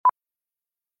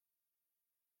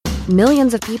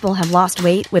Millions of people have lost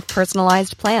weight with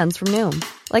personalized plans from Noom.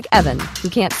 Like Evan, who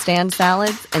can't stand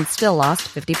salads and still lost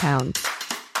 50 pounds.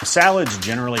 Salads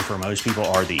generally for most people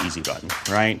are the easy button,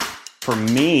 right? For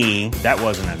me, that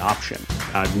wasn't an option.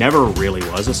 I never really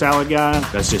was a salad guy.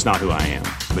 That's just not who I am.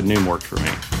 But Noom worked for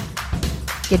me.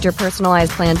 Get your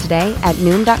personalized plan today at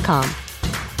Noom.com.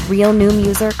 Real Noom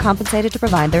user compensated to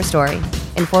provide their story.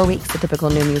 In 4 weeks, the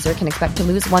typical Noom user can expect to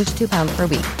lose 1 to 2 pounds per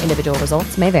week. Individual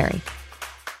results may vary.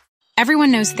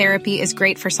 Everyone knows therapy is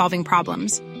great for solving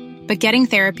problems. But getting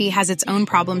therapy has its own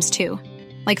problems too.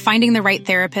 Like finding the right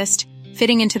therapist,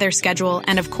 fitting into their schedule,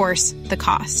 and of course, the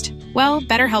cost. Well,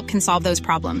 BetterHelp can solve those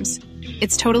problems.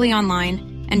 It's totally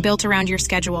online and built around your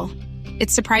schedule.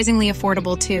 It's surprisingly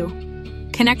affordable too.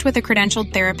 Connect with a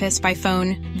credentialed therapist by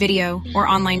phone, video, or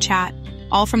online chat,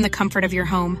 all from the comfort of your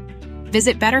home.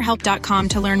 Visit BetterHelp.com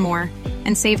to learn more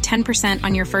and save 10%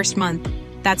 on your first month.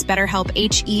 That's BetterHelp,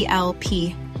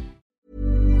 H-E-L-P.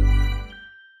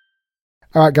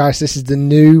 All right, guys, this is the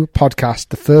new podcast,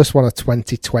 the first one of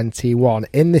 2021.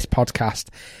 In this podcast,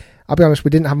 I'll be honest, we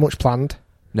didn't have much planned.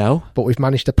 No. But we've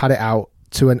managed to pad it out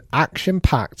to an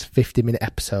action-packed 50-minute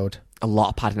episode. A lot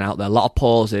of padding out there, a lot of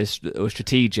pauses that were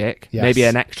strategic, Yes. maybe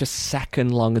an extra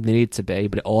second longer than they need to be,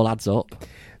 but it all adds up.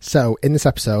 So in this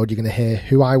episode, you're going to hear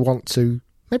who I want to,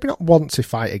 maybe not want to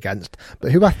fight against,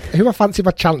 but who I fancy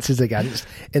my chances against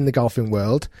in the golfing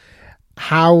world.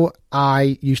 How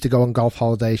I used to go on golf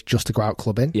holidays just to go out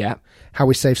clubbing. Yeah. How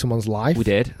we saved someone's life. We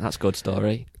did. That's a good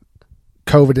story.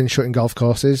 COVID and shutting golf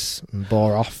courses and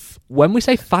bore off. When we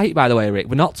say fight, by the way, Rick,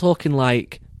 we're not talking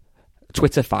like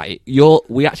Twitter fight.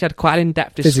 We actually had quite an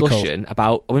in-depth discussion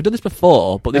about, we've done this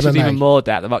before, but this was MMA. even more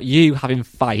depth, about you having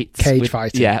fights. Cage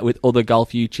fighting. Yeah, with other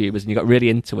golf YouTubers, and you got really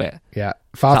into it. Yeah,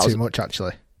 far too much,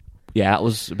 actually. Yeah, it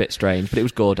was a bit strange, but it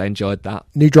was good. I enjoyed that.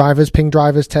 New drivers, Ping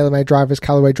drivers, TaylorMade drivers,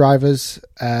 Callaway drivers.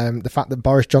 The fact that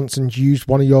Boris Johnson's used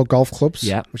one of your golf clubs,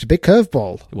 Yeah. which is a big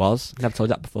curveball. It was. Never told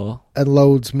you that before. And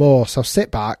loads more. So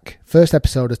sit back. First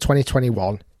episode of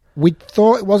 2021. We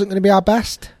thought it wasn't going to be our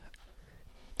best.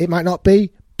 It might not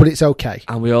be, but it's okay.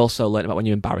 And we also learned about when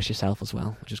you embarrass yourself as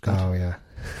well, which is good. Oh, yeah.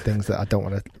 Things that I don't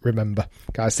want to remember.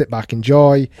 Guys, sit back,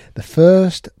 enjoy the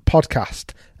first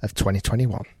podcast of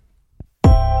 2021.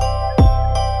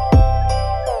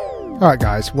 All right,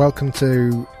 guys, welcome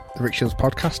to the Rick Shields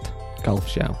podcast. Golf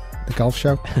show. The golf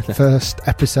show. First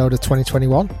episode of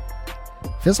 2021.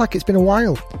 Feels like it's been a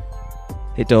while.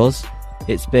 It does.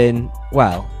 It's been,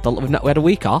 well, we had a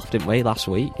week off, didn't we, last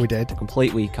week? We did. A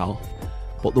complete week off.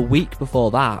 But the week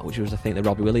before that, which was, I think, the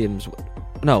Robbie Williams...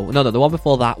 No, the one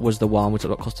before that was the one we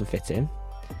talked about custom fitting.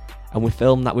 And we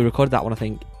recorded that one, I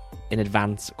think, in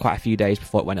advance, quite a few days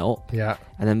before it went up. Yeah.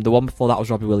 And then the one before that was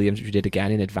Robbie Williams, which we did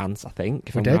again in advance, I think,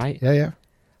 if I'm right. Yeah.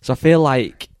 So I feel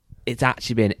like it's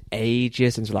actually been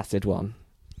ages since we last did one.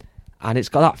 And it's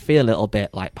got that feel a little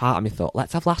bit like, part of me thought,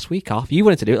 let's have last week off. You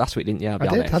wanted to do it last week, didn't you?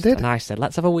 I did. And I said,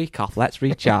 let's have a week off, let's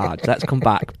recharge, let's come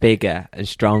back bigger and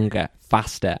stronger,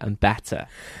 faster and better.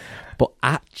 But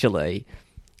actually,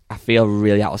 I feel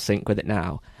really out of sync with it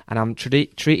now. And I'm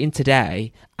treating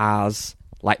today as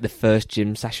like the first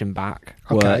gym session back,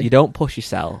 where you don't push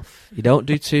yourself, you don't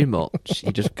do too much,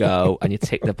 you just go and you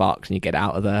tick the box and you get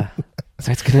out of there.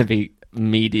 So it's going to be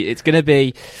it's going to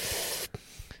be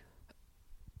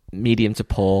medium to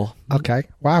poor. Okay.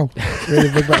 Wow. Really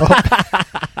big that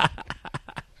up.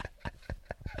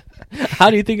 How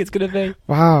do you think it's going to be?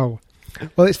 Wow.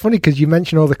 Well, it's funny because you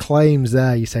mentioned all the claims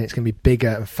there. You're saying it's going to be bigger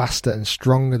and faster and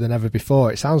stronger than ever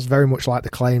before. It sounds very much like the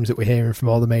claims that we're hearing from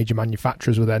all the major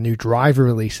manufacturers with their new driver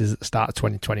releases at the start of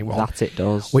 2021. That it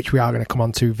does. Which we are going to come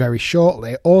on to very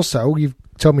shortly. Also, you've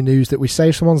told me news that we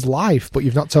saved someone's life, but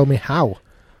you've not told me how.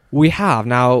 We have.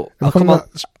 Now, I'll come on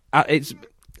to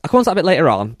that a bit later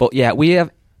on, but yeah, we have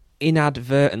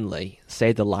inadvertently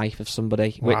saved the life of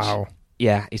somebody, which... Wow.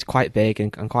 Yeah, it's quite big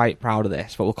and I'm quite proud of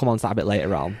this, but we'll come on to that a bit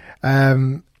later on.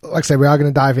 Like I say, we are going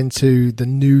to dive into the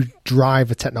new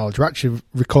driver technology. We're actually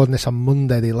recording this on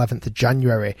Monday, the 11th of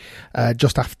January,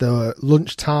 just after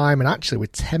lunchtime, and actually we're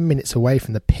 10 minutes away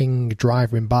from the Ping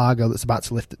driver embargo that's about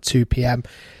to lift at 2 p.m.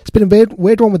 It's been a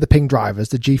weird one with the Ping drivers,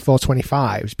 the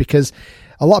G425s, because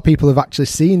a lot of people have actually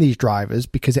seen these drivers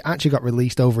because it actually got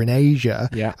released over in Asia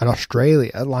and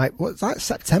Australia, like, what's that,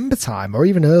 September time, or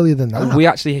even earlier than that. We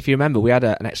actually, if you remember, we had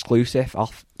an exclusive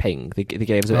off Ping. They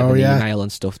gave us a bit of an email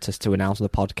and stuff to announce on the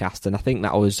podcast, and I think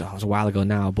that was a while ago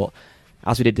now, but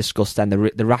as we did discuss then,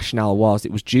 the rationale was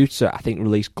it was due to, I think,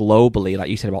 release globally, like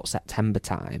you said, about September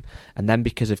time, and then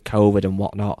because of COVID and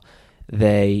whatnot,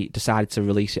 they decided to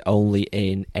release it only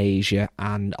in Asia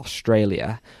and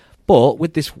Australia. But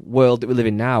with this world that we live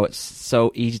in now, it's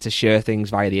so easy to share things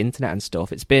via the internet and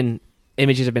stuff.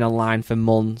 Images have been online for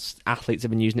months. Athletes have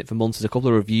been using it for months. There's a couple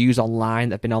of reviews online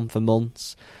that have been on for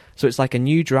months. So it's like a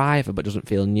new driver, but doesn't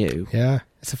feel new. Yeah,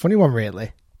 it's a funny one,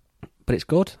 really. But it's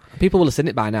good. People will have seen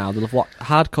it by now.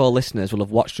 Hardcore listeners will have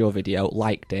watched your video,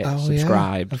 liked it,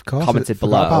 subscribed, of course, commented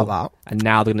below, about that. And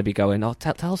now they're going to be going,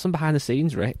 tell us some behind the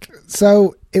scenes, Rick.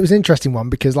 So it was an interesting one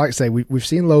because, like I say, we've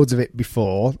seen loads of it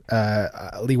before.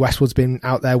 Lee Westwood's been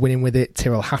out there winning with it.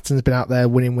 Tyrrell Hatton's been out there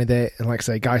winning with it. And like I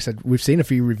say, Guy said, we've seen a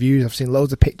few reviews. I've seen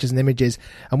loads of pictures and images.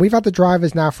 And we've had the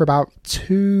drivers now for about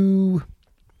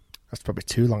that's probably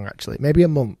too long, actually. Maybe a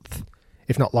month,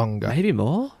 if not longer. Maybe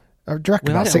more. I reckon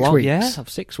about 6 weeks. Yeah,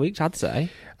 6 weeks, I'd say.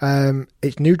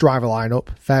 It's new driver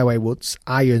lineup, fairway woods,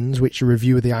 irons, which a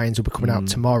review of the irons will be coming out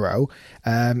tomorrow.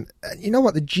 You know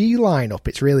what? The G lineup,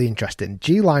 it's really interesting.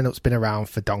 G lineup's been around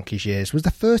for donkey's years. Was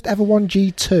the first ever one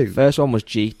G2? First one was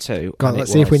G2. Go on,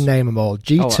 let's see if we name them all.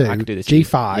 G2, I can do this.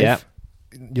 G5, yep.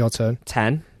 Your turn.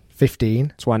 10,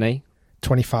 15, 20,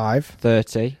 25,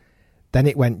 30. Then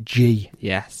it went G.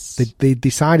 Yes. They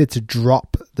decided to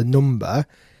drop the number.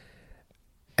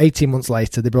 18 months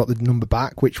later, they brought the number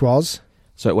back, which was?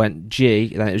 So it went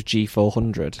G, then it was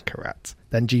G400. Correct.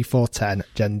 Then G410,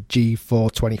 then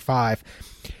G425.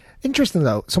 Interesting,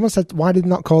 though. Someone said, why did they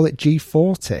not call it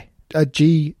G40?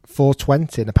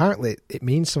 G420, and apparently it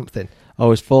means something.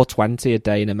 Oh, it's 420 a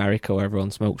day in America where everyone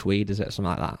smokes weed, is it?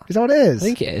 Something like that. Is that what it is? I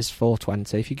think it is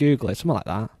 420. If you Google it, something like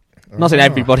that. I'm not saying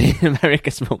everybody in America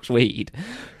smokes weed,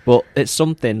 but it's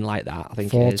something like that, I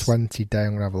think 420 day, I'm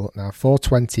going to have a look now.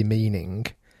 420 meaning...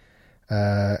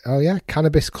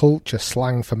 cannabis culture,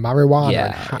 slang for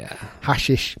marijuana and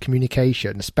hashish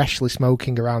communication, especially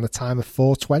smoking around the time of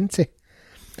 420,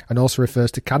 and also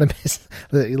refers to cannabis.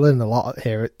 You learn a lot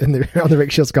here on the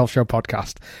Rick Shields Golf Show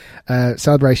podcast.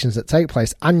 Celebrations that take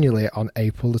place annually on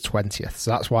April the 20th,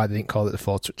 so that's why they didn't call it the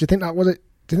 420. Do you think that was it?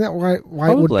 Do you think that why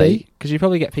probably, it would be? Because you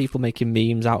probably get people making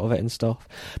memes out of it and stuff.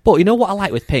 But you know what I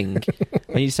like with Ping,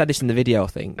 when you said this in the video, I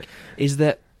think, is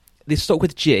that they stuck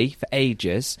with G for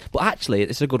ages, but actually,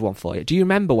 it's a good one for you. Do you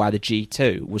remember why the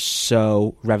G2 was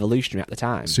so revolutionary at the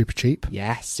time? Super cheap.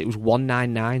 Yes, it was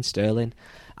 199 sterling.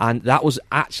 And that was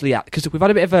actually, because we've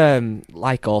had a bit of,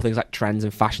 like all things like trends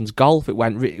and fashions, golf,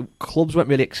 clubs went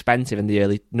really expensive in the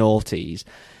early noughties.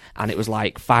 And it was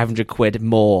like 500 quid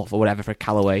more for whatever for a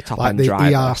Callaway top-end driver.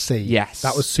 Like the ERC. Yes.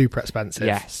 That was super expensive.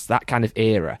 Yes, that kind of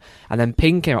era. And then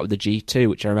Ping came out with the G2,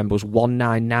 which I remember was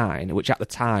 199, which at the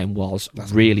time was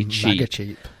really cheap. Mega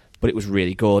cheap. But it was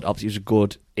really good. Obviously, it was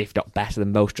good, if not better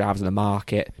than most drivers in the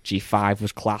market. G5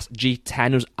 was class.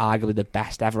 G10 was arguably the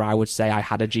best ever, I would say. I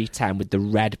had a G10 with the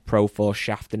red Pro Force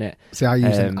shaft in it. See, I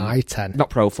used an i10. Not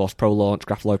Pro Force, Pro Launch,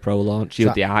 Grafloy Pro Launch. You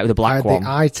had the I with the black one.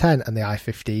 I had the i10 and the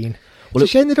i15. Well,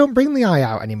 it's a shame they don't bring the i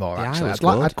out anymore, actually.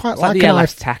 I'd quite like the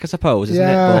LS Tech, I suppose, isn't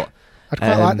it? But I'd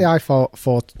quite like the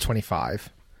i425.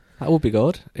 That would be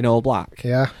good, in all black.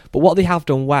 Yeah. But what they have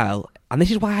done well, and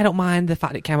this is why I don't mind the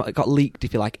fact it got leaked,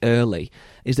 if you like, early,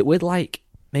 is that with, like,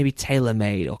 maybe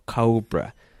TaylorMade or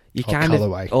Cobra, you kind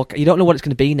Colourway. Or you don't know what it's going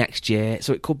to be next year,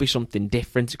 so it could be something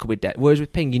different, it could be whereas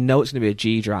with Ping, you know it's going to be a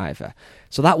G driver.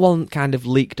 So that one kind of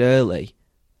leaked early.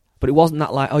 But it wasn't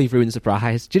that like, oh, you've ruined the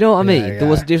surprise. Do you know what I mean? Yeah. There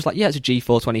was just like, it's a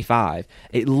G425.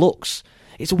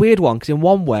 It's a weird one, because in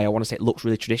one way, I want to say it looks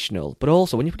really traditional, but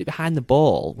also when you put it behind the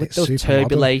ball, with those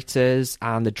turbulators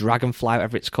and the Dragonfly,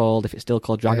 whatever it's called, if it's still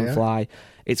called Dragonfly,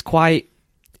 it's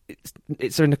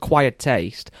an acquired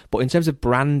taste. But in terms of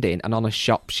branding and on a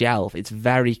shop shelf, it's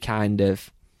very kind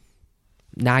of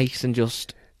nice and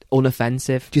just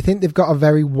unoffensive. Do you think they've got a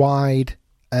very wide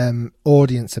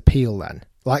audience appeal then?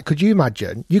 Like, could you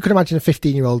imagine a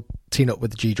 15-year-old teeing up with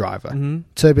the G driver,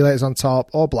 turbulators on top,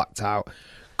 all blacked out.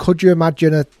 Could you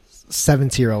imagine a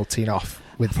 70-year-old teeing off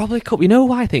with? Probably could. You know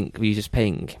why I think we use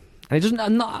Ping? And it doesn't.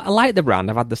 I like the brand.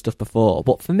 I've had the stuff before,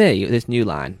 but for me, this new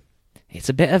line, it's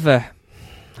a bit of a.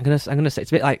 I'm gonna say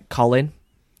it's a bit like Colin.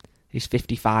 He's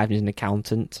 55 and he's an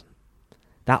accountant.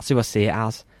 That's who I see it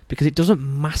as, because it doesn't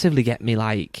massively get me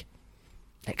like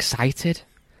excited.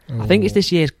 I think it's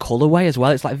this year's colourway as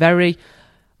well. It's like very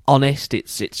honest.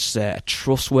 It's a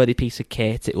trustworthy piece of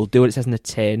kit. It will do what it says in the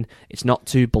tin. It's not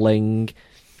too bling.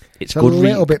 It's good. A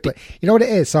little bit, but you know what it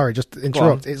is? Sorry, just to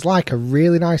interrupt. It's like a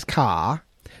really nice car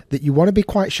that you want to be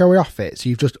quite showy off it, so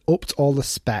you've just upped all the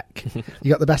spec.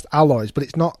 You got the best alloys, but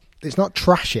it's not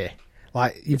trashy.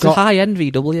 Like it's a high-end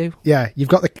VW. Yeah, you've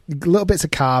got the little bits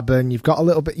of carbon. You've got a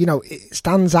little bit. It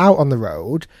stands out on the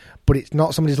road, but it's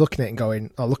not somebody's looking at it and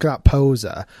going, "Oh, look at that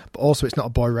poser." But also, it's not a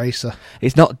boy racer.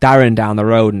 It's not Darren down the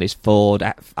road in his Ford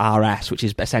RS, which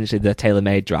is essentially the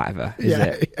TaylorMade driver, is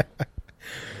it? Yeah.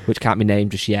 which can't be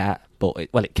named just yet, but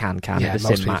it can. Yeah, it?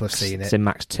 most people have seen it. Sim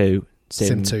Max 2,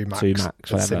 Sim 2 Max,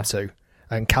 whatever. Sim 2.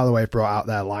 And Callaway brought out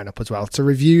their lineup as well. So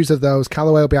reviews of those,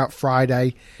 Callaway will be out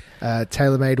Friday.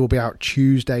 TaylorMade will be out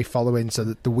Tuesday following, so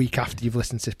that the week after you've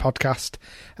listened to this podcast.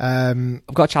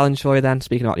 I've got a challenge for you then,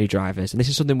 speaking about new drivers, and this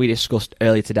is something we discussed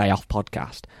earlier today off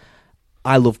podcast.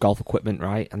 I love golf equipment,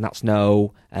 right? And that's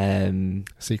no...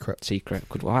 Secret.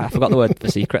 Good. I forgot the word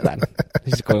for secret then.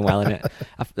 This is going well, isn't it?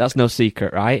 That's no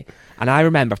secret, right? And I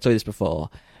remember, I've told you this before,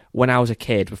 when I was a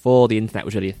kid, before the internet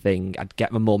was really a thing, I'd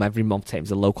get my mum every month, take me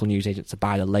to the local newsagent to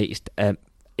buy the latest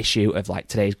issue of like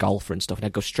Today's Golfer and stuff, and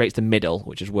I'd go straight to the middle,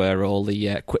 which is where all the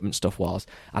equipment stuff was.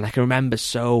 And I can remember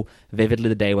so vividly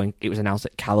the day when it was announced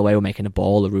that Callaway were making a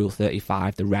ball, the Rule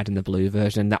 35, the red and the blue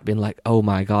version, and that being like, oh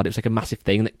my god, it was like a massive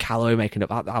thing that Callaway were making up.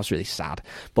 That was really sad,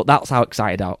 but that's how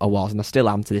excited I was, and I still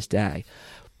am to this day.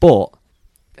 But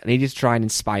I need you to try and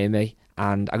inspire me,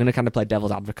 and I'm going to kind of play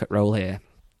devil's advocate role here.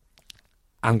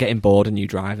 I'm getting bored of new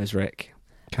drivers, Rick.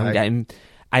 Okay.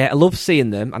 I love seeing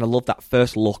them, and I love that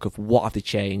first look of what have they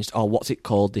changed, or what's it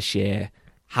called this year,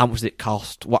 how much does it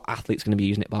cost, what athlete's going to be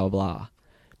using it, blah, blah, blah.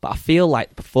 But I feel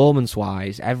like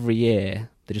performance-wise, every year,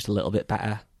 they're just a little bit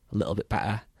better.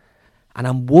 And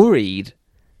I'm worried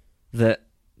that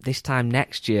this time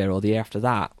next year or the year after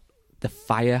that, the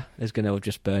fire is going to have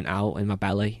just burnt out in my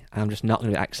belly, and I'm just not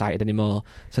going to be excited anymore.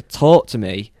 So talk to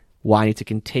me why I need to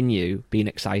continue being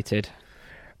excited.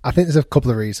 I think there's a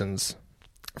couple of reasons.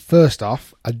 First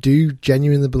off, I do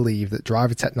genuinely believe that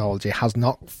driver technology has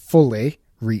not fully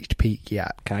reached peak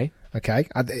yet. Okay.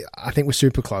 I think we're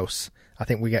super close. I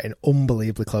think we're getting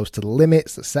unbelievably close to the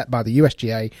limits that's set by the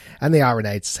USGA and the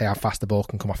R&A to say how fast the ball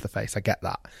can come off the face. I get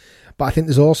that. But I think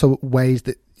there's also ways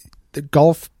that the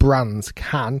golf brands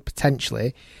can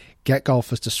potentially get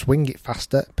golfers to swing it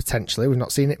faster, potentially. We've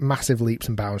not seen it massive leaps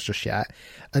and bounds just yet.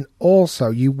 And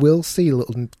also, you will see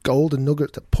little golden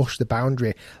nuggets that push the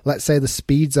boundary. Let's say the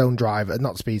speed zone driver,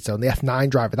 not speed zone, the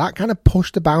F9 driver, that kind of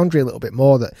pushed the boundary a little bit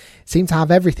more, that seemed to have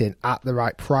everything at the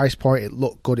right price point. It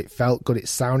looked good, it felt good, it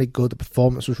sounded good, the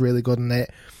performance was really good in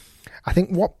it. I think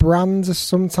what brands are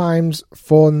sometimes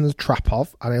fallen in the trap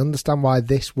of, and I understand why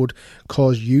this would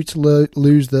cause you to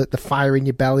lose the fire in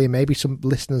your belly, and maybe some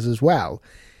listeners as well,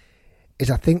 is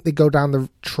I think they go down the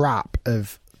trap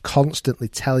of constantly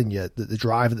telling you that the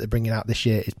driver that they're bringing out this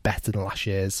year is better than last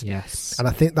year's. Yes. And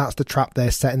I think that's the trap they're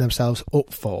setting themselves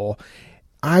up for.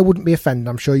 I wouldn't be offended,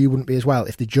 I'm sure you wouldn't be as well,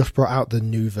 if they just brought out the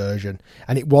new version.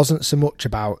 And it wasn't so much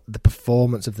about the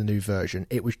performance of the new version.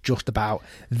 It was just about,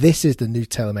 this is the new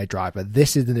TaylorMade driver.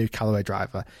 This is the new Callaway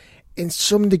driver. In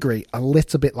some degree, a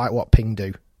little bit like what Ping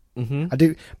do. Mm-hmm. I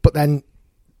do. But then,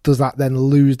 does that then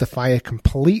lose the fire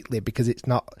completely because it's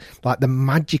not like the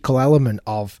magical element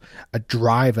of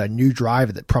a new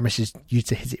driver that promises you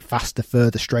to hit it faster,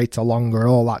 further, straighter, longer,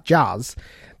 all that jazz?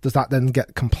 Does that then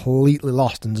get completely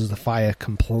lost, and does the fire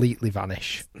completely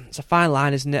vanish? It's a fine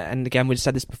line, isn't it? And again, we've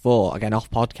said this before, again, off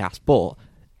podcast, but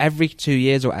every 2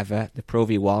 years or whatever, the Pro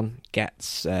V1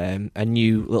 gets a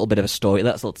new little bit of a story, a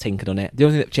little tinkered on it. The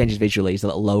only thing that changes visually is the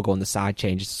little logo on the side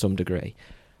changes to some degree.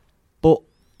 But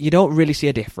you don't really see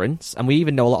a difference, and we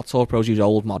even know a lot of tour pros use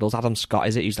old models. Adam Scott,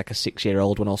 is it? Used like a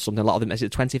 6-year-old one or something. A lot of them, is it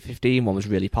the 2015 one was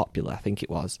really popular? I think it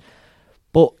was.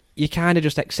 But you kind of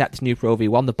just accept this new Pro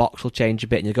V1. The box will change a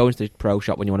bit, and you go into the pro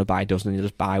shop when you want to buy a dozen, and you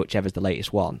just buy whichever's the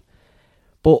latest one.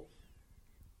 But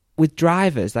with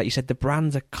drivers, like you said, the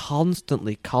brands are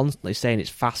constantly saying it's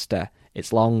faster,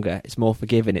 it's longer, it's more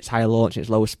forgiving, it's higher launch, it's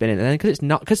lower spinning. And then because it's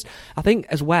not, because I think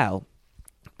as well,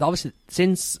 obviously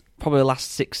since probably the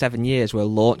last 6-7 years where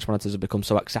launch monitors have become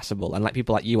so accessible, and like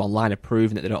people like you online are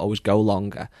proving that they don't always go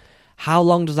longer, how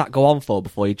long does that go on for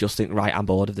before you just think, right, I'm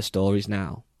bored of the stories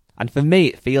now? And for me,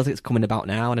 it feels like it's coming about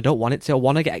now, and I don't want it to. I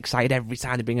want to get excited every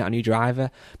time they bring out a new driver,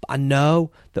 but I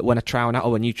know that when I try one out,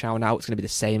 or when you try one out, it's going to be the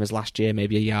same as last year,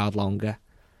 maybe a yard longer.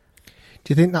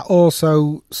 Do you think that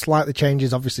also slightly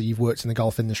changes? Obviously, you've worked in the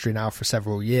golf industry now for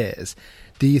several years.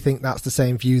 Do you think that's the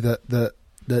same view that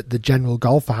the general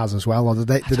golfer has as well, or do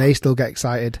they still get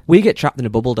excited? We get trapped in a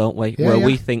bubble, don't we? Yeah,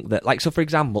 we think that, like, so for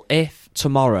example, if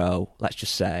tomorrow, let's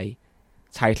just say,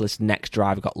 Titleist's next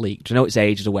driver got leaked, I know it's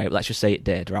ages away, but let's just say it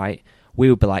did, right? We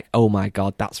would be like, oh my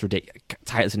god, that's ridiculous.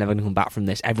 Titleist are never going to come back from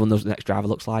this. Everyone knows what the next driver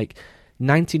looks like.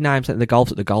 99% of the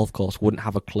golfers at the golf course wouldn't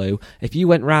have a clue. If you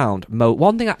went round,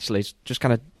 one thing actually, just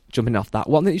kind of jumping off that,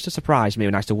 one thing that used to surprise me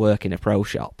when I used to work in a pro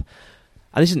shop,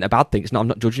 and this isn't a bad thing, I'm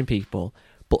not judging people,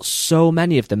 but so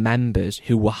many of the members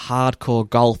who were hardcore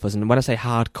golfers, and when I say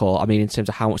hardcore, I mean in terms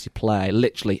of how much they play,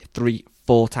 literally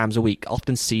 3-4 times a week,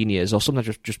 often seniors, or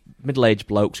sometimes just middle-aged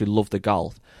blokes who love the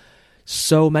golf,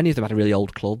 so many of them had really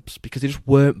old clubs because they just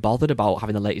weren't bothered about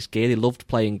having the latest gear. They loved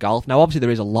playing golf. Now, obviously,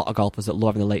 there is a lot of golfers that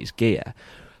love having the latest gear,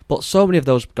 but so many of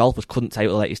those golfers couldn't tell you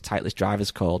what the latest Titleist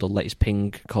driver's called or the latest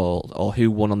ping called or who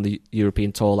won on the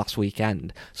European Tour last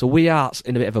weekend. So we are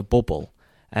in a bit of a bubble.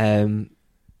 I've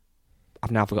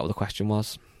now forgot what the question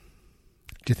was.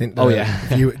 Do you think?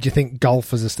 Do you think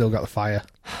golfers have still got the fire?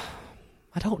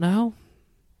 I don't know.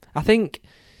 I think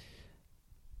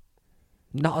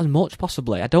not as much,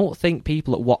 possibly. I don't think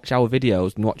people that watch our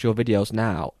videos and watch your videos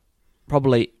now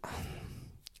probably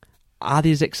are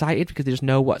they as excited because they just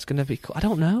know what's going to be. I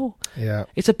don't know. Yeah,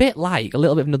 it's a bit like a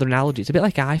little bit of another analogy. It's a bit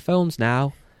like iPhones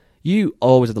now. You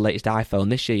always have the latest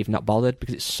iPhone. This year you've not bothered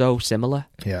because it's so similar.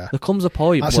 Yeah. There comes a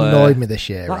point that's where... annoyed me this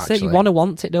year, That's actually. it. You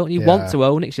want it, don't you? You want to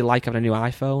own it because you like having a new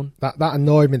iPhone. That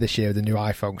annoyed me this year with the new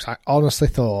iPhone because I honestly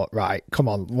thought, right, come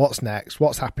on, what's next?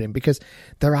 What's happening? Because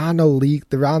there are no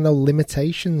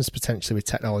limitations potentially with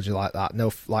technology like that.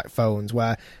 No, like phones,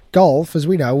 where golf, as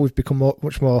we know, we've become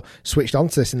much more switched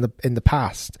onto this in the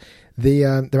past.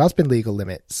 There has been legal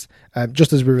limits.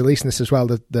 Just as we're releasing this as well,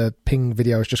 the ping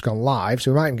video has just gone live,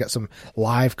 so we might even get some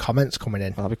live comments coming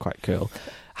in. That'd be quite cool.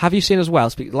 Have you seen as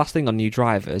well, last thing on new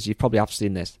drivers, you probably have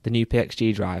seen this, the new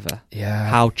PXG driver. Yeah.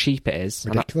 How cheap it is.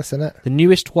 Ridiculous, isn't it? The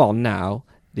newest one now,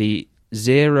 the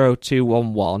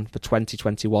 0211 for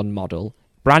 2021 model,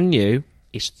 brand new,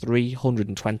 is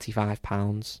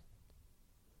 £325.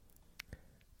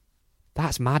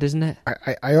 That's mad, isn't it?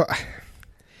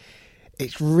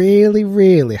 It's really,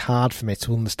 really hard for me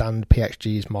to understand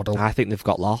PXG's model. I think they've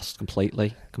got lost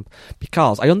completely.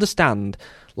 Because I understand,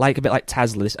 like a bit like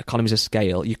Tesla, this economies of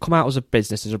scale, you come out as a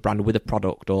business, as a brand with a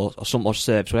product or some or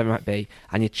service, whatever it might be,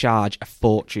 and you charge a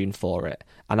fortune for it.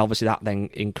 And obviously that then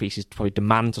increases probably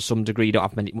demand to some degree. You don't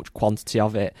have much quantity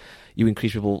of it. You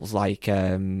increase people's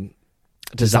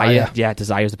desire. Yeah,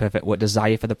 desire is the perfect word.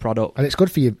 Desire for the product. And it's good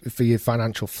for your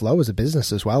financial flow as a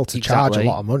business as well, to charge a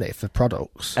lot of money for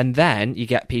products. And then you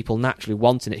get people naturally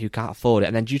wanting it who can't afford it.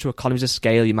 And then due to economies of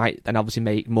scale, you might then obviously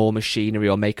make more machinery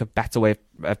or make a better way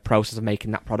of process of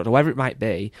making that product or whatever it might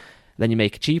be. Then you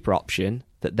make a cheaper option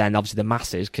that then obviously the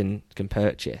masses can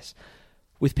purchase.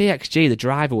 With PXG, the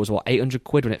driver was,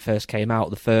 £800 when it first came out,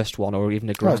 the first one, or even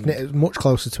 £1,000. It was much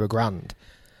closer to £1,000.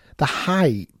 The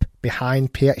hype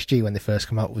behind PXG when they first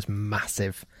came out was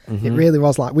massive. Mm-hmm. It really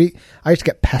was. I used to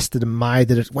get pestered and mired.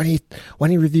 When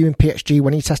are you reviewing PXG?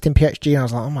 When are you testing PXG? And I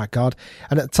was like, oh my God.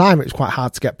 And at the time, it was quite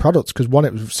hard to get products because one,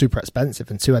 it was super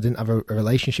expensive, and two, I didn't have a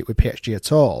relationship with PXG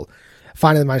at all.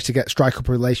 Finally managed to strike up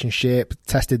a relationship,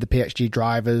 tested the PXG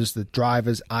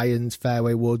drivers, irons,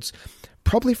 fairway woods,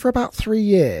 probably for about 3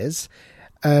 years.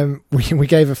 We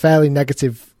gave a fairly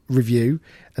negative review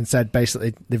and said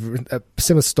basically a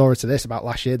similar story to this about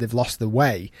last year. They've lost the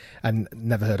way and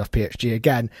never heard of PXG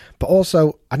again. But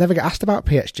also, I never get asked about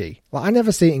PXG. I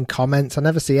never see it in comments. I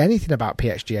never see anything about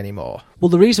PXG anymore. Well,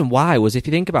 the reason why was, if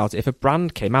you think about it, if a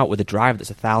brand came out with a driver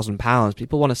that's £1,000,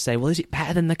 people want to say, well, is it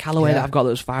better than the Callaway that I've got that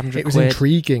was £500? It was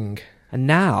intriguing. And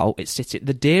now it's sitting.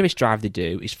 The dearest drive they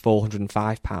do is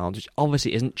 £405, which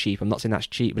obviously isn't cheap. I'm not saying that's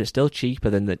cheap, but it's still cheaper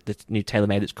than the new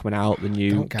TaylorMade that's coming out, the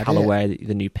new Callaway,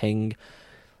 the new Ping.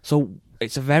 So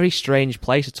it's a very strange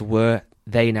place to where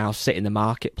they now sit in the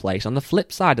marketplace. On the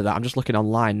flip side of that, I'm just looking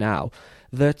online now.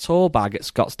 The tour bag at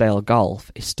Scottsdale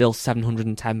Golf is still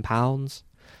 £710.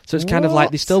 So it's kind of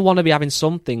like they still want to be having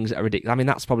some things that are ridiculous. I mean,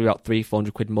 that's probably about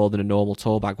 £300-400 more than a normal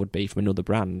tour bag would be from another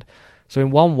brand. So in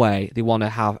one way, they want to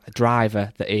have a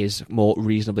driver that is more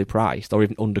reasonably priced or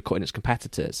even undercutting its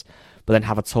competitors, but then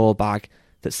have a tour bag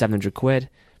that's £700.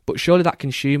 But surely that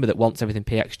consumer that wants everything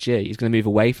PXG is going to move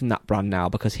away from that brand now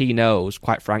because he knows,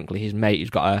 quite frankly, his mate who's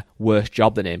got a worse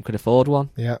job than him could afford one.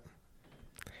 Yeah.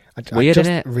 Weird,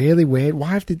 isn't it? Really weird.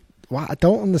 Why I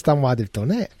don't understand why they've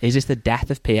done it. Is this the death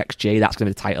of PXG? That's going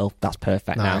to be the title. That's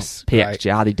perfect nice. Now.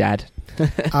 PXG, right. Are they dead?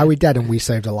 Are we dead and we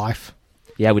saved a life?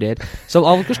 Yeah, we did. So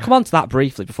I'll just come on to that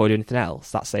briefly before we do anything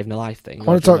else. That saving a life thing. I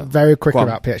want to talk very quickly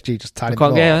about PXG, just tiny bit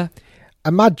more. Yeah.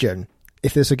 Imagine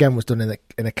if this again was done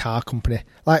in a car company.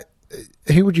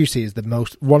 Who would you see as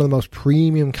one of the most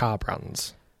premium car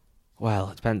brands? Well,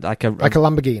 it depends. Like a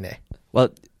Lamborghini. Well,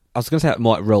 I was going to say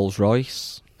more like Rolls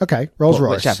Royce. Okay, Rolls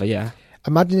Royce. Whichever, yeah.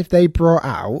 Imagine if they brought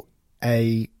out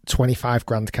a 25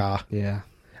 grand car. Yeah.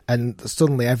 And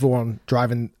suddenly everyone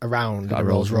driving around in a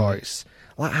Rolls Royce.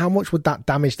 How much would that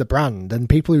damage the brand? And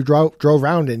people who drove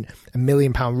around in £1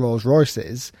 million Rolls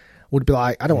Royces would be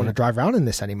like, I don't want to drive around in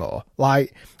this anymore.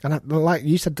 Like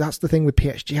you said, that's the thing with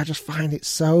PXG. I just find it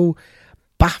so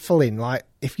baffling.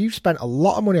 If you've spent a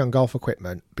lot of money on golf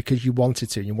equipment because you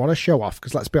wanted to, and you want to show off,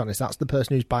 because let's be honest, that's the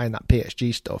person who's buying that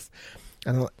PXG stuff.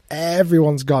 And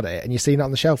everyone's got it, and you're seeing it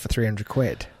on the shelf for 300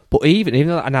 quid. But even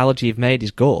though that analogy you've made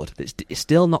is good, it's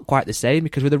still not quite the same,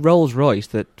 because with a Rolls Royce,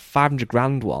 the 500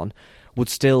 grand one would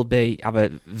still have a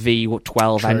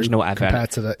V12 engine or whatever.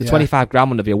 Compared to the 25 grand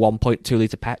one would be a 1.2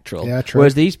 litre petrol. Yeah, true.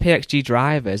 Whereas these PXG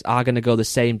drivers are going to go the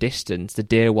same distance, the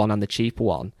dear one and the cheaper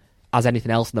one, as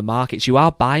anything else in the market. So you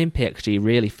are buying PXG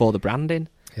really for the branding.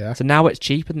 Yeah. So now it's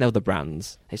cheaper than other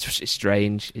brands. It's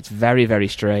strange. It's very, very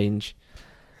strange.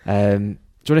 Do you want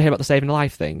to hear about the saving a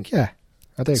life thing? Yeah,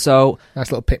 I do. So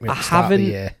nice little pick me up at the start of the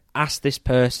year. Asked this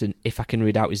person if I can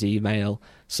read out his email,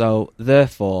 so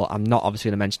therefore I'm not obviously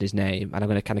going to mention his name, and I'm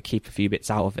going to kind of keep a few bits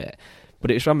out of it.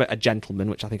 But it was from a gentleman,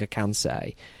 which I think I can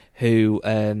say, who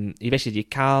he basically, you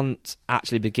can't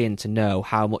actually begin to know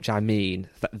how much I mean.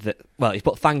 Well, he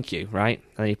put thank you, right?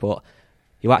 And then he put,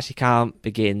 you actually can't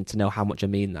begin to know how much I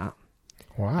mean that.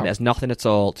 Wow. And it has nothing at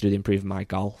all to do with improving my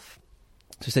golf.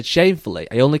 So he said, shamefully,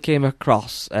 I only came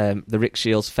across the Rick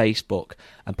Shields Facebook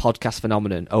and podcast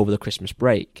phenomenon over the Christmas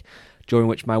break, during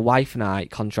which my wife and I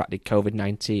contracted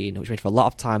COVID-19, which made for a lot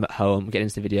of time at home, getting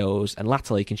into the videos, and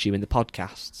latterly consuming the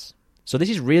podcasts. So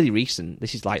this is really recent.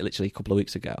 This is like literally a couple of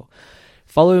weeks ago.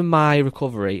 Following my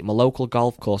recovery, my local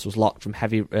golf course was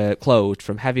closed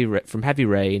from heavy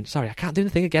rain. Sorry, I can't do the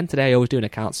thing again today. I always do and I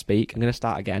can't speak. I'm going to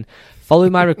start again.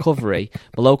 Following my recovery,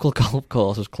 my local golf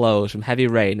course was closed from heavy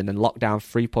rain, and then lockdown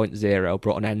 3.0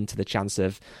 brought an end to the chance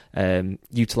of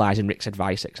utilising Rick's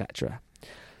advice, etc.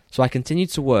 So I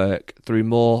continued to work through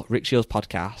more Rick Shields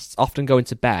podcasts, often going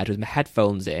to bed with my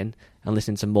headphones in and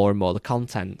listening to more and more of the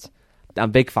content. I'm a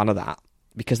big fan of that,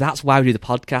 because that's why we do the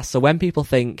podcast. So when people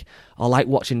think, I like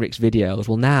watching Rick's videos,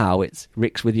 well, now it's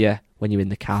Rick's with you when you're in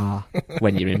the car,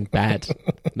 when you're in bed,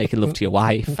 making love to your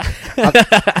wife.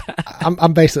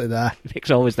 I'm basically there.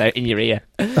 Rick's always there in your ear.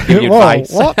 Giving you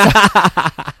advice.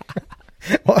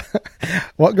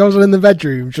 What goes on in the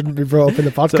bedroom shouldn't be brought up in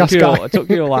the podcast. It took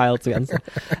you a while to answer.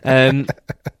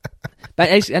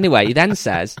 But anyway, he then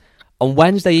says, on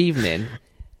Wednesday evening,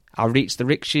 I reached the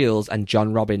Rick Shields and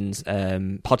John Robbins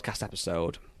podcast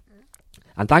episode.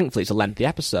 And thankfully, it's a lengthy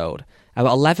episode.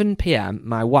 About 11 p.m,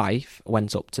 my wife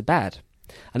went up to bed.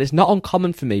 And it's not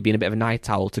uncommon for me, being a bit of a night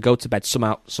owl, to go to bed some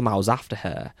hours after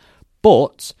her.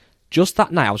 But just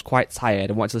that night, I was quite tired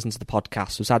and wanted to listen to the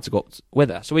podcast, so I decided to go up with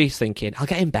her. So he's thinking, I'll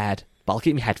get in bed, but I'll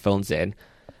keep my headphones in.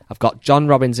 I've got John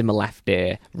Robbins in my left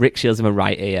ear, Rick Shields in my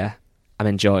right ear. I'm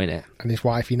enjoying it. And his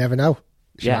wife, you never know.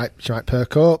 She might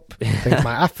perk up. Things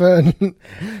might happen.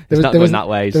 It's not going that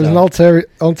way. There was an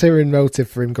ulterior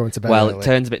motive for him going to bed. Well, early. It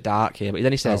turns a bit dark here. But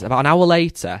then he says, about an hour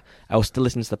later, I was still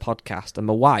listening to the podcast, and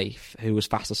my wife, who was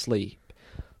fast asleep,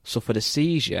 suffered a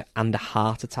seizure and a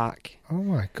heart attack. Oh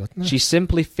my goodness. She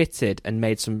simply fitted and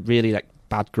made some really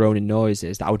bad groaning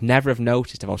noises that I would never have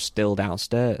noticed if I was still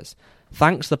downstairs.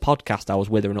 Thanks to the podcast, I was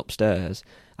with her and upstairs.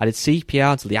 I did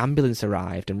CPR until the ambulance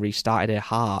arrived and restarted her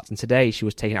heart, and today she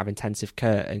was taken out of intensive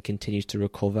care and continues to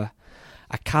recover.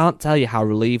 I can't tell you how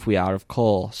relieved we are, of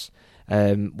course.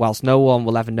 Whilst no one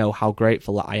will ever know how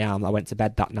grateful that I am, I went to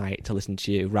bed that night to listen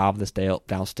to you rather than stay up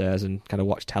downstairs and kind of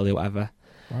watch telly or whatever.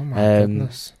 Oh my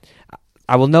goodness.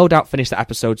 I will no doubt finish that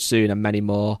episode soon and many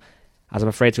more, as I'm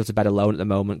afraid to go to bed alone at the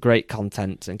moment. Great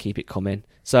content and keep it coming.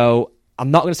 So I'm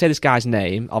not going to say this guy's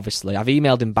name, obviously. I've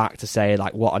emailed him back to say,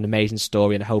 what an amazing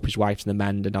story, and I hope his wife's in the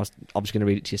mend, and I was obviously going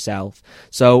to read it to yourself.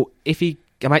 So I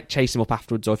might chase him up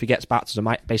afterwards, or if he gets back to us, I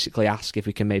might basically ask if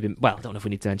we can maybe, I don't know if we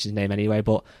need to mention his name anyway,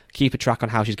 but keep a track on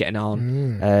how she's getting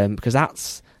on. Because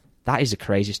that is a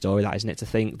crazy story, that, isn't it? To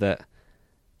think that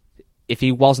if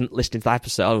he wasn't listening to that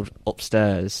episode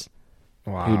upstairs,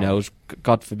 wow. Who knows?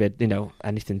 God forbid,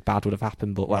 anything bad would have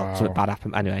happened. But something bad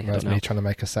happened anyway. That's me trying to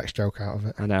make a sex joke out of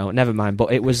it. I know. Never mind.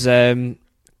 But it was that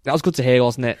was good to hear,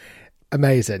 wasn't it?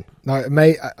 Amazing. No,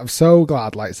 mate, I'm so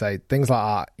glad. Like I say, things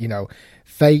like that.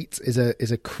 Fate is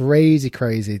a crazy,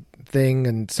 crazy thing,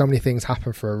 and so many things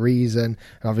happen for a reason.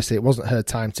 And obviously, it wasn't her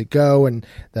time to go, and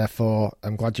therefore,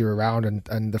 I'm glad you're around.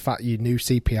 And the fact you knew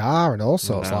CPR and all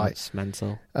sorts, it's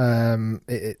mental.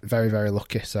 It very, very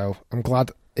lucky. So I'm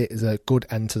glad. It is a good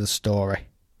end to the story.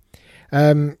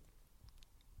 Comments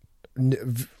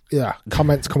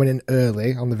coming in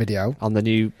early on the video. On the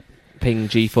new Ping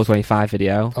G425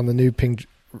 video. On the new Ping...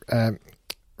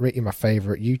 Rick, you're my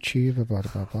favourite YouTuber, blah,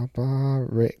 blah, blah, blah.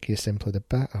 Rick, you're simply the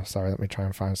best. Oh, sorry, let me try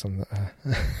and find some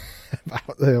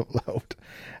about the upload.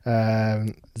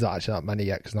 There's actually not many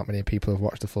yet, because not many people have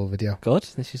watched the full video. Good,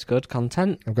 this is good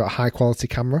content. I've got a high-quality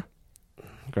camera.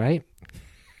 Great.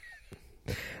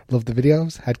 Love the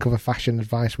videos. Head cover fashion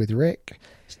advice with Rick.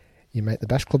 You make the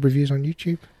best club reviews on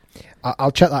YouTube.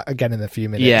 I'll check that again in a few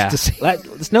minutes. Yeah, To see.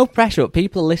 There's no pressure. But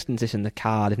people are listening to this in the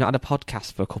car. They've not had a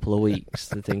podcast for a couple of weeks.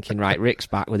 They're thinking, right, Rick's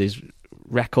back with his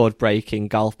record-breaking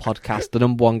golf podcast, the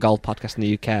number one golf podcast in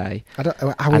the UK.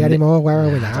 Are we anymore? Where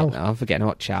are we now? I don't know. I'm forgetting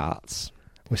what charts.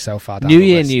 We're so far down New the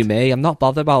year, list. new me. I'm not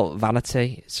bothered about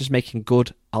vanity. It's just making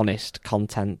good, honest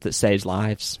content that saves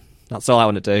lives. That's all I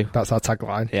want to do. That's our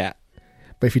tagline. Yeah.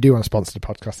 But if you do want to sponsor the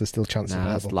podcast, there's still chances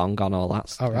Nah, it's available. long gone, all that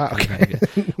stuff. All right,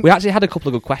 okay. We actually had a couple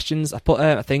of good questions. I put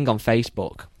a thing on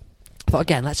Facebook. I thought,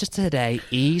 again, let's just today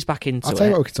ease back into it. I'll tell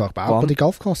you what we can talk about. Bloody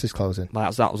golf course is closing.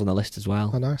 Well, that was on the list as well.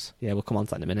 Oh, nice. Yeah, we'll come on to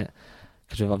that in a minute,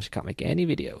 because we obviously can't make any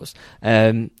videos.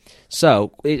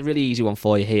 So, it's a really easy one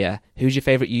for you here. Who's your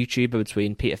favourite YouTuber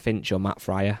between Peter Finch or Matt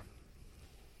Fryer?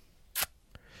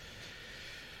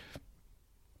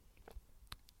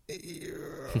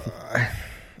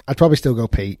 I'd probably still go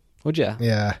Pete. Would you?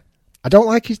 Yeah. I don't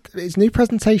like his new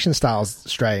presentation style's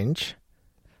strange.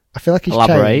 I feel like he's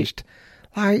Elaborate. changed.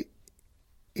 Like,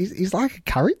 he's like a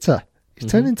character. He's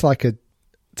turned into like a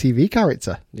TV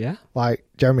character. Yeah. Like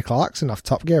Jeremy Clarkson off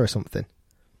Top Gear or something.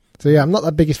 So yeah, I'm not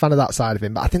the biggest fan of that side of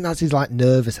him, but I think that's his like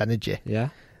nervous energy. Yeah.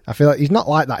 I feel like he's not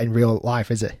like that in real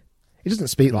life, is he? He doesn't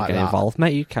speak like Get that. involved,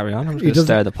 mate. You carry on. I'm just He going to doesn't-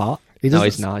 stir the pot. No,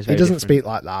 he's not. He's very he doesn't different. speak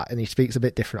like that, and he speaks a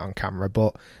bit different on camera,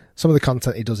 but some of the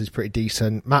content he does is pretty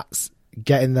decent. Matt's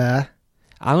getting there.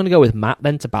 I'm going to go with Matt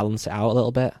then to balance it out a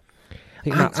little bit. I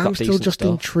think Matt's got I'm still decent just stuff.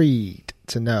 intrigued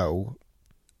to know.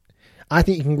 I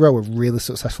think you can grow a really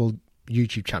successful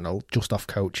YouTube channel just off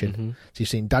coaching. Mm-hmm. So you've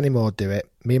seen Danny Moore do it,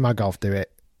 Me and My Golf do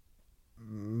it,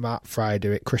 Matt Fry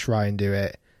do it, Chris Ryan do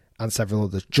it, and several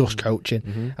others just coaching.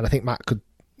 Mm-hmm. And I think Matt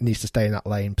needs to stay in that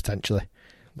lane potentially.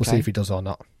 We'll see if he does or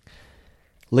not.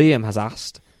 Liam has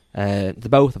asked, the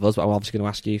both of us, but I'm obviously going to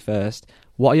ask you first,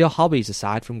 what are your hobbies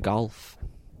aside from golf?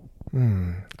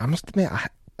 I must admit, I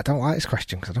don't like this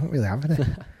question because I don't really have any.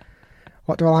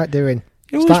 What do I like doing?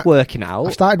 You're always working out.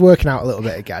 I've started working out a little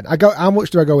bit again. How much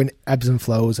do I go in ebbs and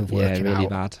flows of working really out?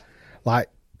 bad. Like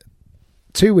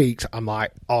 2 weeks, I'm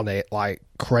like on it like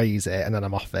crazy, and then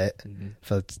I'm off it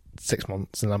for 6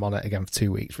 months, and I'm on it again for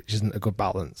 2 weeks, which isn't a good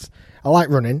balance. I like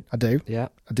running. I do. Yeah.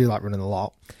 I do like running a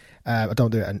lot. I don't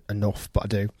do it enough, but I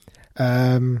do.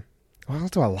 What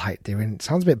else do I like doing? It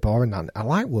sounds a bit boring. That I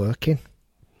like working.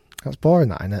 That's boring,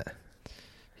 that, isn't it?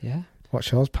 Yeah.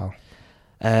 What's yours, pal?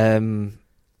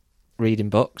 Reading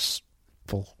books.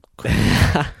 Full.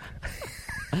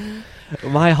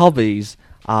 My hobbies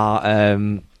are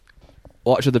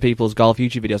watch other people's golf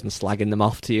YouTube videos and slagging them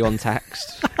off to you on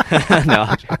text.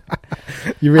 No,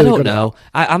 You really I don't good at know.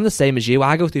 I'm the same as you.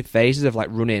 I go through phases of like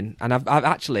running, and I've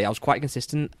actually I was quite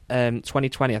consistent.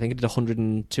 2020, I think I did 100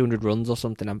 and 200 runs or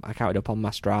something. I counted up on my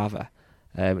Strava,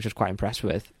 which I was quite impressed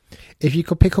with. If you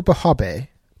could pick up a hobby,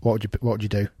 what would you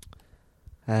do?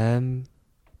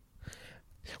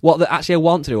 What that actually I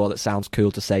want to do, or that sounds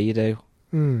cool to say you do.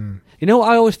 You know what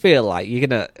I always feel like you're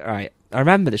gonna right. I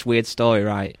remember this weird story,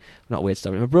 right? Not weird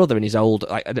story. My brother in his old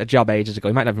like a job ages ago.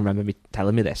 He might not even remember me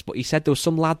telling me this, but he said there was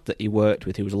some lad that he worked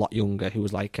with who was a lot younger, who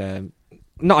was like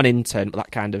not an intern, but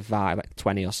that kind of vibe, like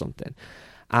 20 or something.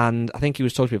 And I think he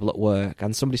was talking to people at work,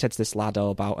 and somebody said to this lad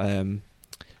about, do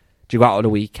you go out on a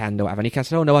weekend or whatever? And he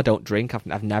said, oh no, I don't drink.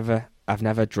 I've never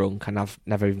drunk, and I've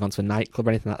never even gone to a nightclub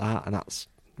or anything like that. And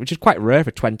which is quite rare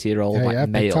for a 20-year-old big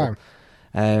male. time.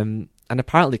 And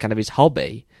apparently kind of his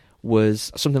hobby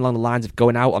was something along the lines of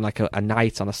going out on like a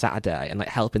night on a Saturday and like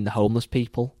helping the homeless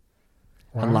people.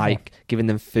 Wow. And like giving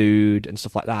them food and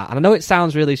stuff like that. And I know it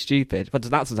sounds really stupid, but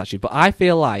that sounds actually. But I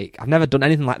feel like I've never done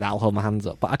anything like that. I'll hold my hands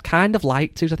up, but I'd kind of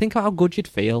like to. So think about how good you'd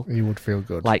feel. You would feel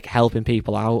good, like helping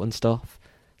people out and stuff.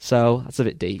 So that's a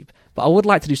bit deep, but I would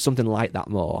like to do something like that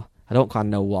more. I don't quite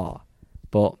know what,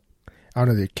 but I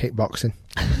want to do kickboxing.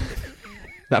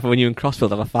 that for when you and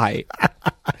Crossfield have a fight.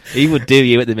 He would do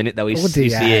you at the minute though. He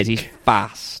is. He's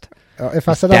fast. If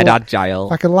I said dead agile.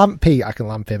 if I can lamp Pete, I can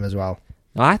lamp him as well.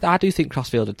 No, I do think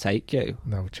Crossfield would take you.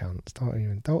 No chance.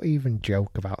 Don't even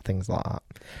joke about things like that.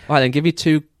 All right, then give you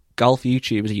 2 golf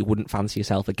YouTubers that you wouldn't fancy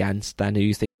yourself against. Then who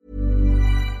you think?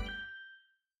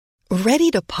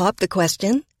 Ready to pop the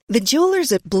question? The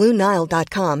jewelers at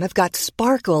BlueNile.com have got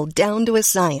sparkle down to a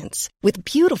science with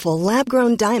beautiful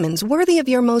lab-grown diamonds worthy of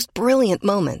your most brilliant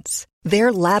moments.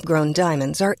 Their lab-grown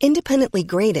diamonds are independently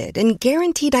graded and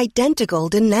guaranteed identical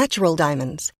to natural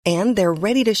diamonds, and they're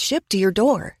ready to ship to your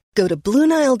door. Go to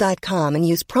BlueNile.com and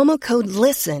use promo code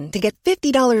LISTEN to get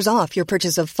 $50 off your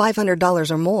purchase of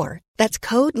 $500 or more. That's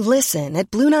code LISTEN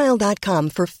at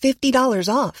BlueNile.com for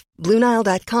 $50 off.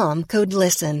 BlueNile.com, code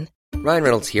LISTEN. Ryan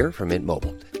Reynolds here from Mint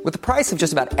Mobile. With the price of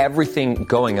just about everything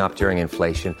going up during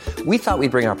inflation, we thought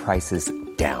we'd bring our prices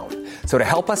down. So to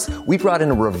help us, we brought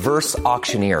in a reverse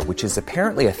auctioneer, which is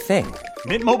apparently a thing.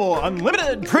 Mint Mobile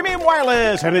Unlimited Premium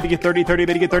Wireless. How to get 30, 30,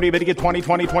 bit to get 30, bit to get 20,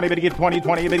 20, 20, bit to get 20,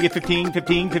 20, bit to get 15,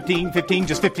 15, 15, 15,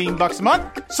 just $15 a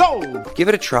month? Sold! Give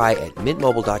it a try at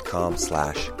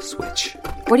mintmobile.com/switch.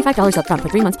 $45 up front for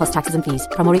 3 months plus taxes and fees.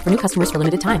 Promo rate for new customers for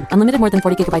limited time. Unlimited more than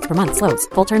 40 gigabytes per month. Slows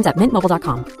full terms at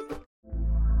mintmobile.com.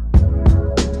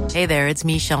 Hey there, it's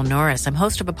Michelle Norris. I'm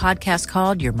host of a podcast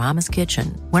called Your Mama's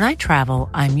Kitchen. When I travel,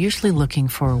 I'm usually looking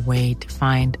for a way to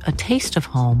find a taste of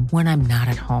home when I'm not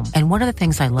at home. And one of the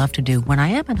things I love to do when I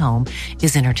am at home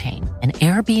is entertain. And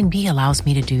Airbnb allows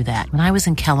me to do that. When I was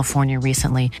in California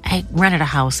recently, I rented a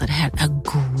house that had a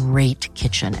great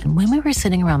kitchen. And when we were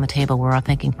sitting around the table, we were all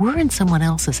thinking, we're in someone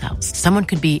else's house. Someone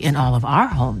could be in all of our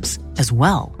homes as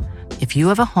well. If you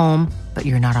have a home, but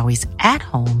you're not always at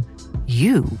home,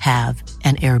 you have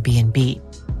an Airbnb.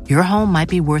 Your home might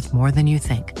be worth more than you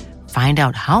think. Find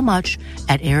out how much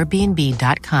at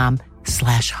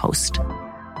airbnb.com/host.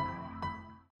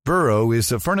 Burrow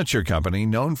is a furniture company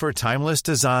known for timeless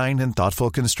design and thoughtful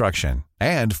construction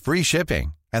and free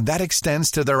shipping, and that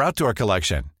extends to their outdoor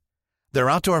collection. Their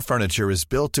outdoor furniture is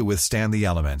built to withstand the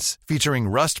elements, featuring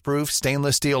rust-proof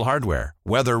stainless steel hardware,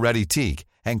 weather-ready teak,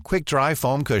 and quick-dry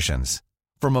foam cushions.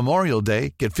 For Memorial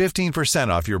Day, get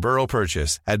 15% off your Burrow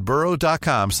purchase at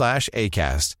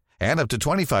burrow.com/ACAST and up to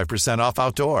 25% off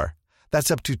outdoor.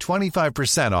 That's up to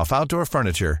 25% off outdoor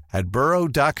furniture at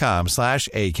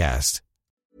burrow.com/ACAST.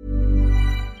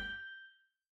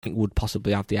 I think would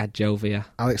possibly have the edge over you.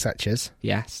 Alex Etches.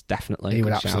 Yes, definitely. He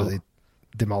would Good absolutely shout.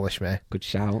 demolish me. Good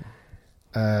shout.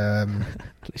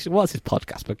 What's What's his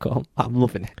podcast become? I'm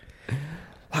loving it.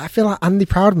 I feel like Andy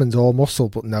Proudman's all muscle,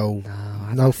 but no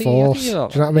force. Do you know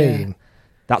what I mean? Yeah.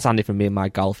 That's Andy from Me and My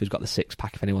Golf, who's got the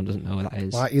six-pack, if anyone doesn't know who that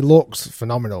is. Like, he looks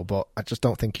phenomenal, but I just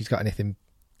don't think he's got any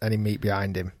meat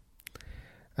behind him.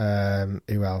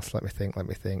 Who else? Let me think.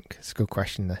 It's a good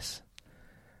question, this.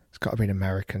 It's got to be an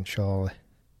American, surely.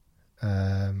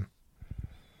 I'll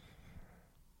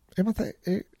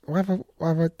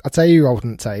tell you who I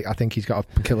wouldn't take. I think he's got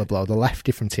a killer blow. The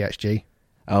lefty from TXG.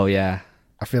 Oh, yeah.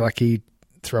 I feel like he'd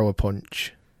throw a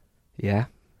punch. Yeah.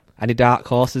 Any dark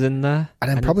horses in there?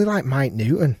 And then probably like Mike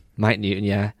Newton. Mike Newton,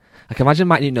 yeah. I can imagine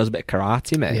Mike Newton knows a bit of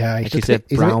karate, mate. Yeah, he's a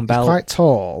brown belt. He's quite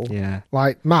tall. Yeah.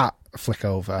 Like Matt, flick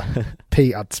over.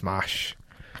 Pete, I'd smash.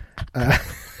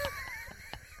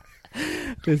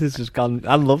 This has just gone.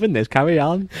 I'm loving this. Carry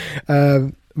on.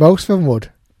 Most of them would.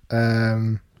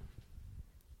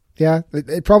 Yeah,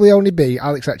 it'd probably only be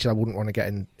Alex Etchen I wouldn't want to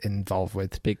get involved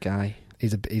with. Big guy.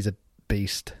 He's a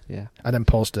beast. Yeah. And then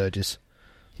Paul Sturgis.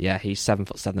 Yeah, he's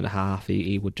 7'7.5".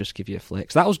 He would just give you a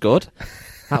flick. So that was good.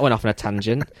 That went off on a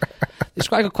tangent. It's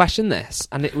quite a good question, this,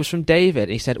 and it was from David.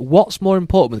 He said, "What's more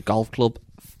important with golf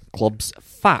clubs,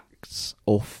 facts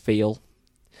or feel?"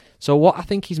 So what I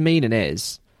think he's meaning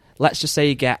is, let's just say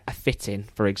you get a fitting,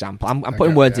 for example. I'm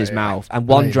putting words in his mouth, and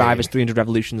one driver's 300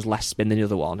 revolutions less spin than the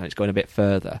other one, and it's going a bit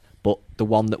further. But the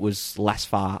one that was less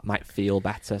far might feel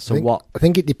better. So I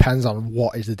think it depends on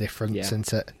what is the difference,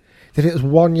 isn't it? If it was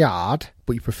 1 yard,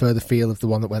 but you prefer the feel of the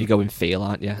one that went... You're going feel,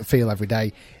 aren't you? Feel every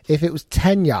day. If it was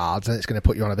 10 yards, then it's going to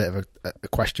put you on a bit of a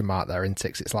question mark there, isn't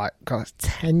it? 'Cause it's like, God, it's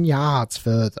 10 yards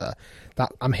further.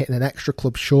 That I'm hitting an extra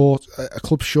club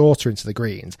shorter into the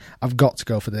greens. I've got to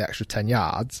go for the extra 10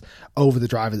 yards over the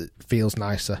driver that feels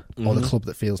nicer, or the club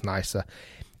that feels nicer.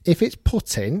 If it's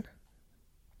putting,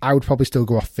 I would probably still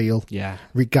go off feel,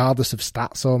 regardless of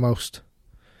stats almost.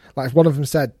 Like if one of them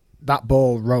said, that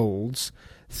ball rolls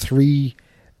 3%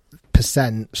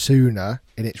 sooner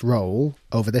in its roll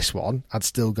over this one, I'd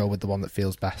still go with the one that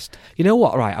feels best. You know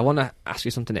what? Right, I want to ask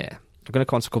you something here. I'm going to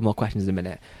come on to a couple more questions in a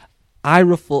minute. I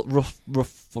ruffled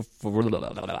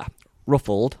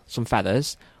some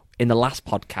feathers in the last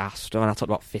podcast when I talked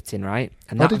about fitting, right?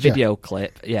 And that video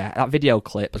clip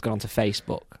has gone onto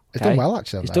Facebook. It's done well,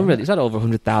 actually. It's done really. It's had over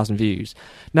 100,000 views.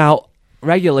 Now,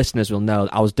 regular listeners will know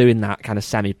that I was doing that kind of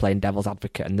semi-playing devil's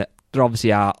advocate, and that there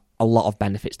obviously are a lot of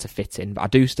benefits to fitting, but I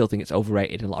do still think it's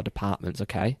overrated in a lot of departments,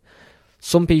 okay?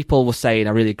 Some people were saying,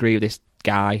 I really agree with this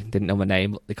guy, didn't know my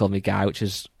name, they called me Guy, which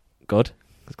is good.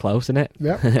 It's close, isn't it?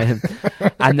 Yeah.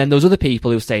 And then there was other people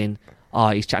who were saying, oh,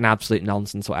 he's chatting absolute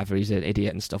nonsense, whatever, he's an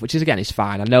idiot and stuff, which is, again, is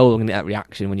fine. I know I'm going to get that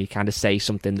reaction when you kind of say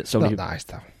something that so many... Not nice,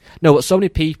 though. No, but so many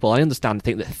people, I understand,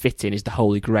 think that fitting is the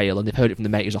holy grail, and they've heard it from the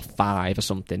mate who's off 5 or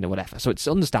something or whatever, so it's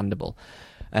understandable.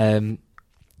 But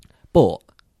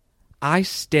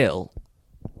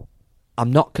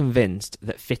I'm not convinced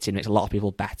that fitting makes a lot of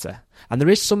people better. And there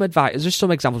is some advice, there's just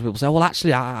some examples of people say, well,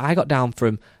 actually, I got down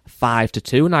from 5 to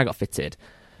 2 and I got fitted.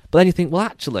 But then you think, well,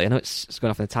 actually, I know it's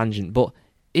going off on a tangent, but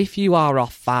if you are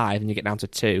off 5 and you get down to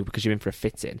 2 because you're in for a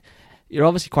fitting, you're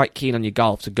obviously quite keen on your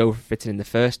golf to go for fitting in the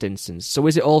first instance. So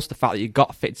is it also the fact that you've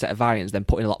got a fit set of irons, then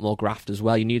put in a lot more graft as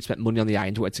well? You need to spend money on the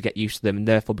irons to get used to them, and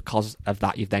therefore because of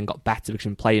that you've then got better because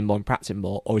you've been playing more and practicing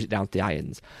more, or is it down to the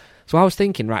irons? So I was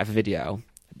thinking, right, for video,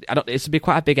 this would be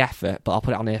quite a big effort, but I'll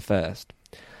put it on here first.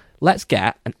 Let's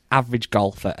get an average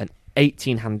golfer, an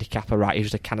 18 handicapper, right,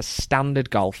 who's a kind of standard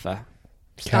golfer,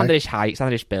 standardish height,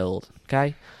 standardish build,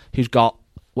 okay, who's got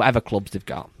whatever clubs they've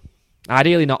got.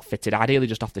 Ideally not fitted, ideally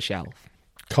just off the shelf.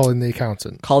 Calling the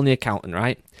accountant,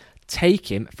 right?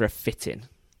 Take him for a fitting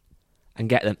and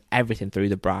get them everything through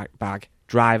the bag,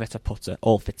 driver to putter,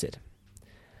 all fitted.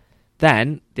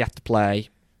 Then they have to play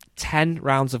 10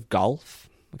 rounds of golf,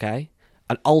 okay,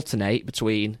 and alternate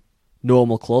between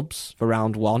normal clubs for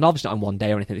round 1. Obviously not on one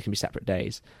day or anything, it can be separate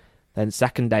days. Then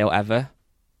second day or whatever,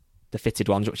 the fitted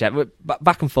ones, whichever,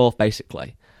 back and forth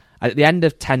basically. At the end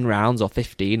of 10 rounds or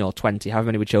 15 or 20, however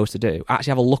many we chose to do,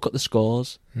 actually have a look at the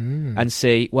scores and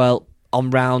see, well, on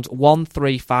round 1,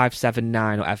 3, 5, 7,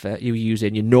 9, whatever, you were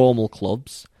using your normal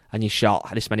clubs and you shot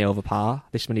this many over par,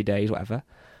 this many days, whatever.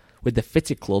 With the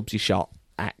fitted clubs, you shot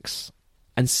X.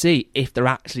 And see if there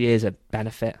actually is a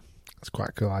benefit. That's quite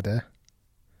a cool idea.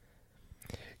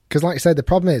 Because like you said, the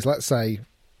problem is, let's say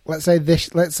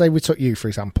we took you, for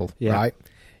example, right?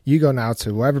 You go now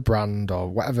to whatever brand or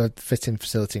whatever fitting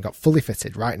facility and got fully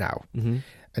fitted right now and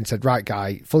said, right,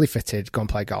 guy, fully fitted, go and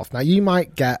play golf. Now, you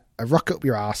might get a rocket up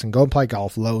your arse and go and play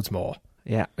golf loads more.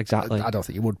 Yeah, exactly. I don't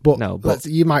think you would, but, no, but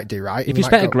you might do, right? If you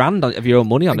spent $1,000 of your own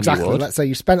money on exactly, them, you would. Let's say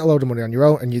you spent a load of money on your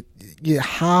own and your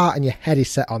heart and your head is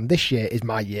set on this year is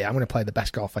my year. I'm going to play the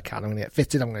best golf I can. I'm going to get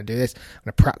fitted. I'm going to do this. I'm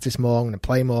going to practice more. I'm going to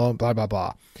play more, blah, blah,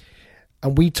 blah.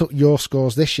 And we took your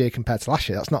scores this year compared to last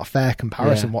year. That's not a fair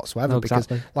comparison whatsoever because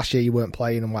last year you weren't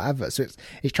playing and whatever. So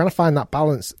it's trying to find that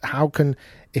balance. How can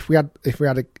if we had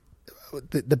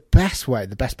the best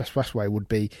way would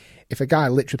be if a guy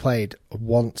literally played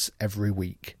once every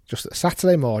week, just a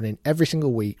Saturday morning every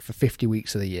single week for 50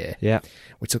 weeks of the year. Yeah,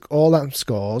 we took all them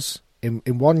scores in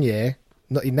 1 year.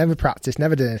 He never practiced,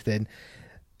 never did anything.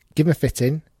 Give him a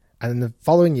fitting, and then the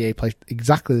following year he played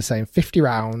exactly the same 50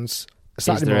 rounds.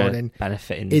 Saturday morning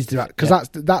benefiting because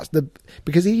that's the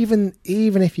because even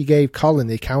if you gave Colin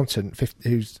the accountant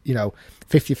who's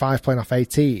 55 playing off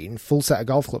 18 full set of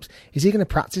golf clubs, is he going to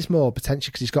practice more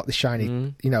potentially because he's got this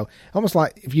shiny almost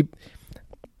like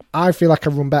I feel like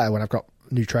I run better when I've got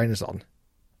new trainers on,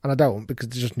 and I don't because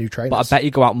they're just new trainers. But I bet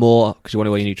you go out more because you want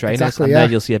to wear your new trainers, and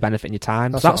then you'll see a benefit in your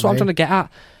time. That's what I'm trying to get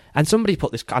at. And somebody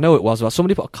put this, I know it was,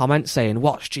 somebody put a comment saying,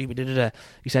 what stupid,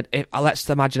 He said, let's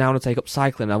imagine I want to take up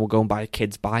cycling and we'll go and buy a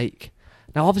kid's bike.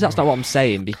 Now, obviously, that's not what I'm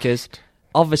saying, because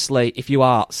obviously, if you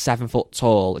are 7 foot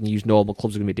tall and you use normal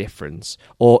clubs, there's going to be a difference.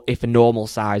 Or if a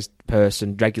normal-sized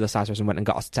person, regular-sized person went and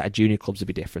got a set of junior clubs,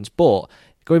 there'd be a difference. But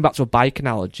going back to a bike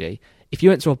analogy, if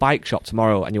you went to a bike shop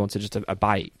tomorrow and you wanted just a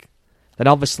bike, then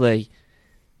obviously,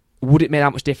 would it make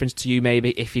that much difference to you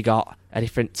maybe if you got a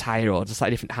different tyre or just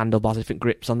like different handlebars, different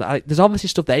grips on that? There's obviously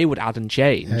stuff they would add and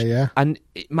change. And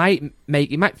it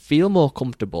might feel more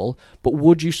comfortable, but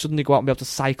would you suddenly go out and be able to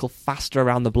cycle faster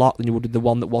around the block than you would with the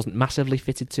one that wasn't massively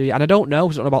fitted to you? And I don't know,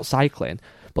 because I don't know about cycling,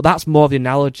 but that's more of the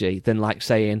analogy than like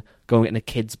saying going in a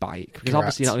kid's bike. Because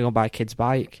obviously you're not going to buy a kid's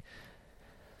bike.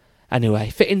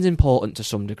 Anyway, fitting's important to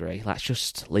some degree. Let's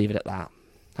just leave it at that.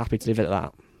 Happy to leave it at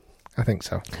that. I think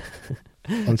so.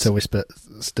 Until we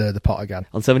stir the pot again.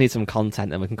 Until we need some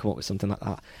content, then we can come up with something like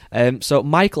that. So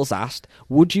Michael's asked,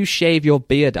 would you shave your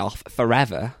beard off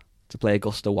forever to play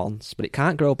Augusta once, but it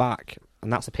can't grow back?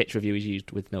 And that's a picture of you he's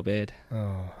used with no beard.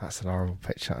 Oh, that's an horrible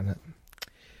picture, isn't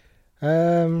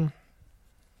it?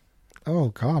 Oh,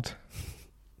 God.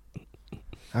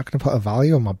 How can I put a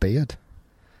value on my beard?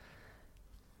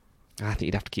 I think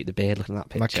you'd have to keep the beard looking at that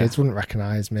picture. My kids wouldn't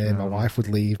recognise me. My wife would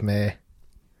leave me.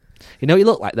 You know what you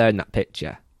look like there in that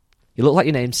picture? You look like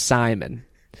your name's Simon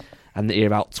and that you're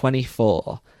about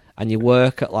 24 and you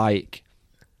work at like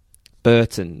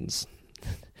Burton's,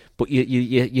 but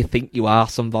you think you are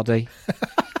somebody.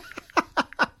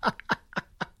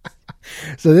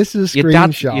 So this is a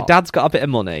screenshot. Your dad's got a bit of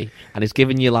money and he's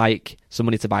giving you like some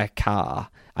money to buy a car,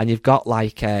 and you've got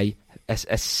like a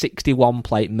 61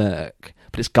 plate Merc,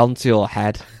 but it's gone to your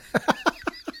head.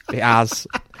 It has.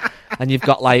 And you've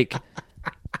got like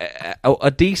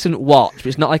a decent watch, but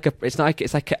it's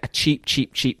like a cheap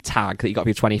tag that you got for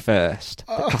your 21st.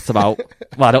 That costs about,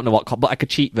 well, I don't know what, but like a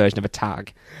cheap version of a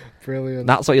tag. Brilliant.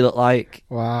 That's what you look like.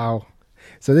 Wow.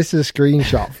 So this is a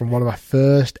screenshot from one of my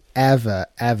first ever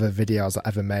videos I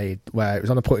ever made, where it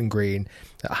was on a putting green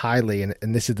at Highley, and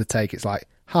this is the take. It's like,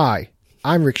 hi,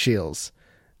 I'm Rick Shields.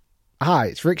 Hi,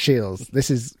 it's Rick Shields. This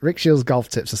is Rick Shields Golf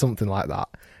Tips or something like that.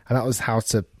 And that was how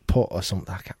to put or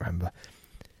something. I can't remember.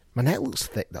 My neck looks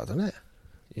thick though, doesn't it?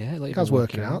 Yeah, like I was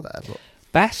working out there. But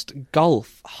best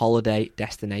golf holiday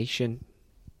destination.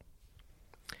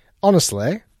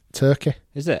 honestly, Turkey.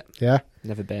 Is it? Yeah.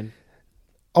 Never been.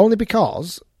 Only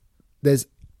because there's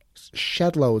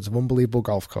shed loads of unbelievable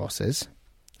golf courses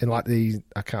in like the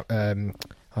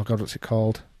oh god, what's it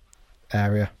called?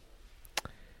 Area.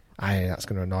 That's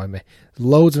going to annoy me.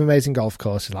 Loads of amazing golf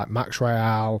courses like Max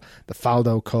Royale, the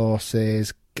Faldo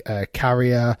courses,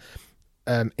 Carrier.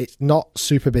 It's not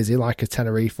super busy like a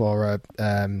Tenerife or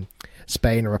a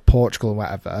Spain or a Portugal or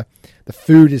whatever. The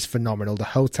food is phenomenal. The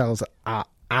hotels are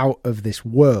out of this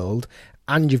world,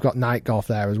 and you've got night golf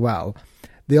there as well.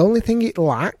 The only thing it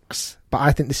lacks, but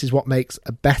I think this is what makes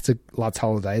a better lads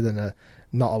holiday than a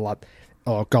not a lad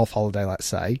or golf holiday, let's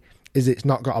say, is it's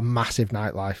not got a massive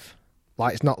nightlife.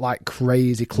 Like, it's not like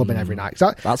crazy clubbing every night.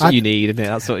 That's what you need, isn't it?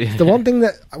 That's what you... The one thing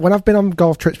that, when I've been on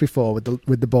golf trips before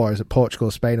with the boys at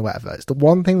Portugal, Spain or whatever, it's the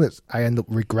one thing that I end up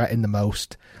regretting the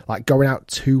most. Like going out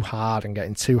too hard and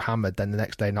getting too hammered, then the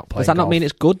next day not playing Does that golf. not mean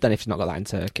it's good then if you've not got that in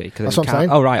Turkey? That's what I'm saying.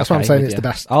 Oh, right. That's okay, what I'm saying. with It's you. the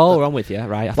best. Oh, I'm with you.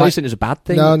 Right. I thought you said it was a bad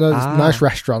thing. No, there's nice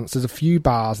restaurants. There's a few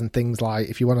bars and things like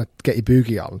if you want to get your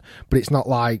boogie on, but it's not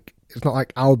like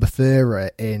Albufeira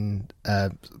in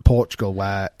Portugal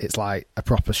where it's like a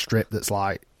proper strip that's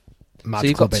like mad. So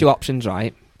you've clubbing. got two options,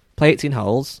 right? Play 18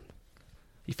 holes.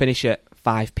 You finish at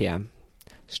 5 p.m.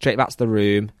 Straight back to the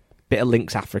room. Bit of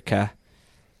Lynx Africa.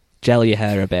 Gel your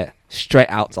hair a bit. Straight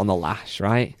out on the lash,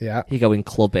 right? Yeah. You go in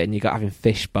clubbing. You got having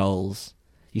fish bowls.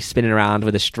 You're spinning around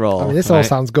with a straw. I mean, this right? all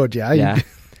sounds good, yeah. Yeah.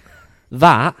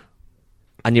 That,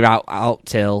 and you're out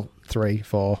till 3,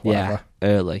 4, whatever. Yeah,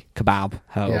 early. Kebab,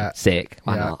 home, Yeah. sick.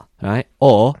 Why Yeah. not? Right?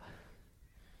 Or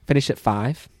finish at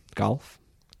 5, golf.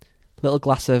 Little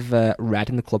glass of red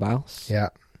in the clubhouse. Yeah.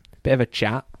 Bit of a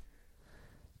chat.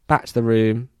 Back to the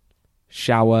room.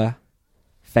 Shower.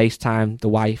 FaceTime the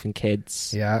wife and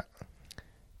kids. Yeah.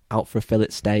 Out for a fillet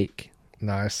steak.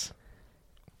 Nice.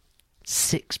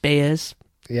 6 beers.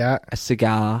 Yeah. A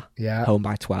cigar. Yeah. Home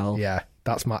by 12. Yeah.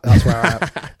 That's where I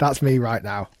am. That's me right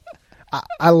now.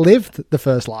 I lived the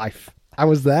first life. I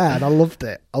was there and I loved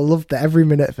it. I loved it every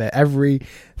minute of it. Every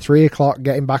 3 o'clock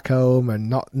getting back home and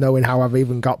not knowing how I've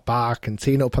even got back and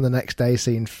teeing up on the next day,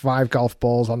 seeing 5 golf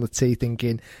balls on the tee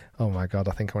thinking, oh my God,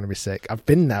 I think I'm going to be sick. I've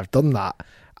been there, I've done that.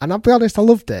 And I'll be honest, I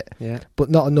loved it. Yeah. But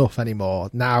not enough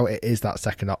anymore. Now it is that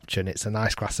second option. It's a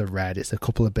nice glass of red. It's a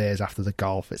couple of beers after the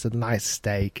golf. It's a nice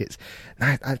steak. It's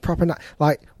nice, proper nice.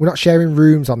 Like, we're not sharing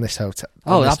rooms on this hotel.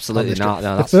 Absolutely not.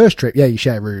 No, the first trip, yeah, you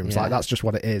share rooms. Yeah. Like, that's just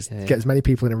what it is. Yeah. Get as many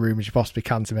people in a room as you possibly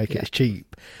can to make it as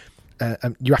cheap.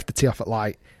 You have to tee off at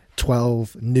like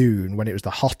 12 noon when it was the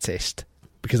hottest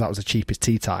because that was the cheapest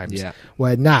tee times. Yeah.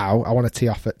 Where now I want to tee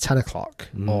off at 10 o'clock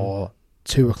or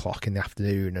 2 o'clock in the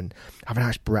afternoon and have a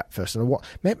nice breakfast. And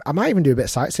I might even do a bit of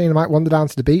sightseeing. I might wander down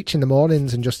to the beach in the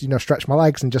mornings and just, stretch my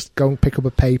legs and just go and pick up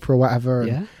a paper or whatever.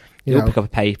 Yeah. And, You'll pick up a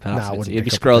paper. You'd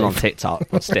be scrolling on TikTok,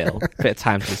 but still, a bit of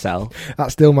time to yourself.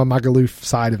 That's still my Magaluf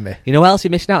side of me. You know what else you're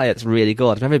missing out? It's really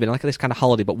good. I've never been like this kind of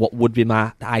holiday, but what would be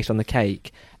the ice on the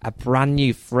cake? A brand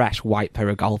new, fresh white pair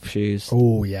of golf shoes.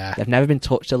 Oh, yeah. They've never been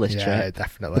touched this trip. Yeah,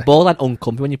 definitely. The ball aren't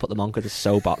uncomfy when you put them on because they're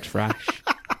so box fresh.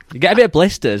 You get a bit of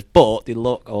blisters, but they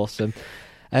look awesome.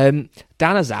 Dan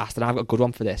has asked, and I've got a good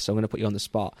one for this, so I'm going to put you on the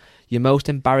spot. Your most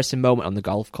embarrassing moment on the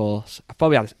golf course? I've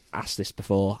probably asked this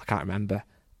before. I can't remember.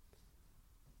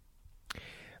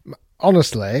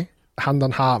 Honestly, hand on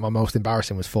heart, my most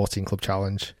embarrassing was 14 Club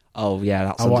Challenge. Oh, yeah,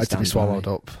 that's I wanted to be swallowed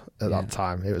up at that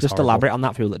time. It was just horrible. elaborate on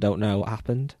that for people that don't know what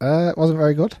happened. It wasn't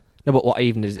very good. No, but what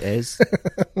even it is?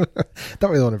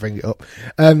 Don't really want to bring it up.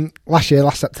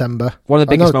 Last September. One of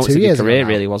the biggest moments of your career, ago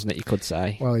really, wasn't it, you could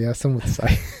say? Well, yeah, some would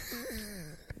say.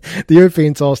 The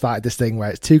European Tour started this thing where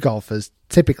it's 2 golfers,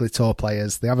 typically tour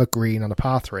players. They have a green on a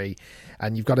par 3,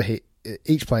 and you've got to hit.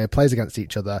 Each player plays against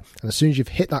each other, and as soon as you've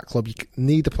hit that club,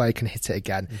 neither player can hit it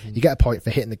again. Mm-hmm. You get a point for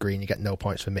hitting the green, you get no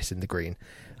points for missing the green.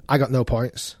 I got no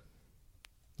points.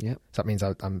 Yeah, so that means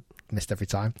I missed every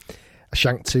time. I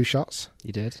shanked 2 shots.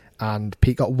 You did, and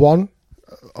Pete got 1,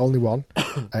 only 1.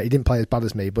 He didn't play as bad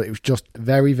as me, but it was just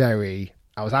very, very.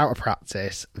 I was out of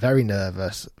practice, very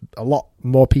nervous. A lot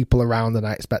more people around than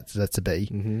I expected there to be.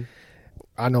 Mm-hmm.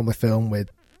 I normally film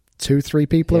with 2-3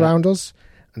 people around us.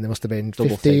 And there must have been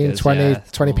 15,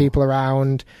 figures, 20 people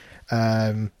around.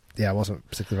 I wasn't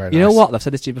particularly very nice. You know what? I've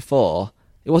said this to you before.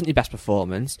 It wasn't your best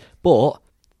performance, but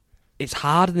it's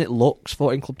harder than it looks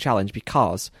 14 Club Challenge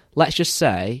because, let's just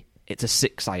say, it's a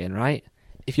 6 iron, right?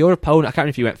 if your opponent, I can't remember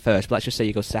if you went first, but let's just say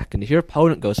you go second. If your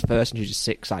opponent goes first and chooses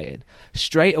 6 iron,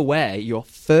 straight away your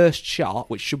first shot,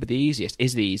 which should be the easiest,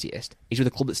 is with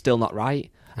a club that's still not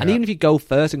right. And even if you go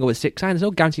first and go with 6 iron, there's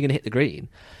no guarantee you're going to hit the green.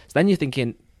 So then you're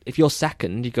thinking, if you're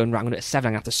second, you're going, right, I'm going to hit 7,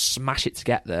 I'm going to have to smash it to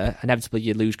get there. Inevitably,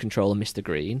 you lose control and miss the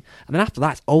green. And then after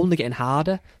that, it's only getting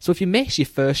harder. So if you miss your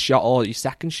first shot or your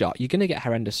second shot, you're going to get a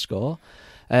horrendous score.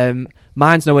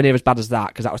 Mine's nowhere near as bad as that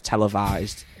because that was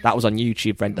televised. That was on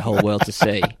YouTube for the whole world to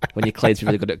see when you're cleared to be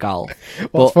really good at golf.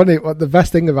 What's funny, the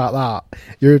best thing about that,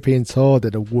 European Tour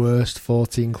did a worst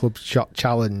 14 club shot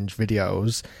challenge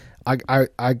videos.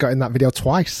 I got in that video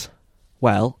twice.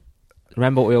 Well,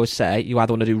 remember what we always say, you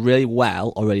either want to do really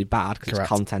well or really bad because it's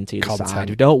content to either side.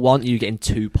 We don't want you getting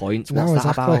 2 points. What's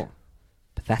that about?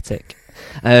 Pathetic.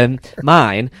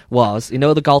 Mine was,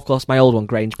 the golf course, my old one,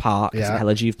 Grange Park. Yeah.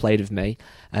 Hillage, you've played with me.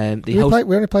 We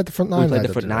only played the front 9. We played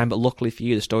the front 9, but luckily for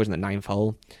you, the story's in the 9th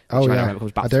hole. Oh, yeah. It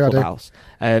comes back to the clubhouse.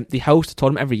 They host a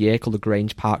tournament every year called the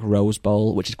Grange Park Rose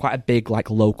Bowl, which is quite a big,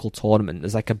 local tournament.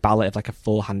 There's a ballot of a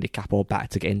 4 handicap or better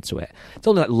to get into it. It's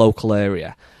only local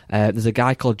area. There's a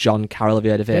guy called John Carroll. Have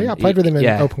you heard of him? Yeah, I played with him in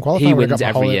Open Qualifying. He wins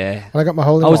every year. When I got my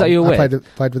hole in was that you were with? I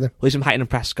played with him. Well, he's from Heighton and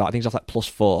Prescott. I think he's off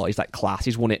 +4. He's class.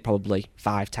 He's won it probably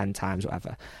 5-10 times,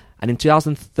 whatever. And in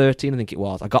 2013, I think it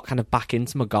was, I got kind of back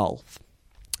into my golf.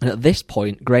 And at this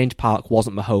point, Grange Park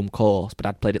wasn't my home course, but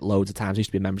I'd played it loads of times. I used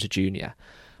to be a member as a junior.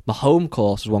 My home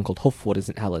course was one called Huffwood in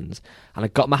St Helens. And I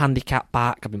got my handicap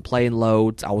back. I've been playing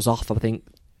loads. I was off, I think,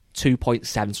 2.7.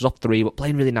 So I was off 3, but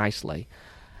playing really nicely.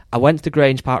 I went to the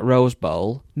Grange Park Rose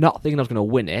Bowl, not thinking I was going to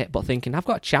win it, but thinking I've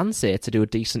got a chance here to do a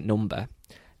decent number.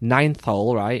 9th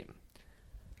hole, right?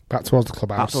 Back towards the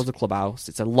clubhouse. Back towards the clubhouse.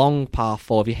 It's a long par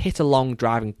 4. If you hit a long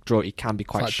driving draw, it can be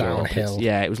quite short. Downhill.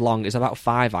 It was long. It's about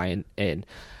 5 iron in.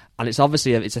 And it's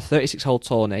obviously it's a 36-hole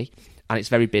tourney, and it's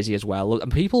very busy as well.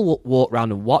 And people will walk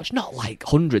around and watch, not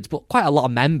hundreds, but quite a lot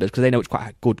of members, because they know it's quite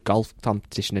a good golf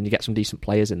competition, and you get some decent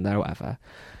players in there, whatever.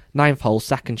 9th hole,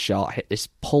 second shot, hit this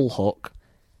pull hook.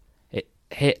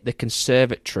 Hit the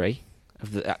conservatory,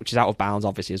 which is out of bounds,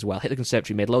 obviously, as well. Hit the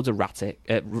conservatory, made loads of I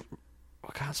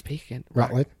can't speak again.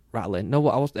 Rattling. No,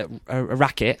 what I was a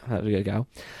racket. There we go.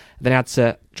 Then I had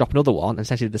to drop another one and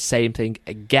essentially did the same thing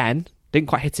again. Didn't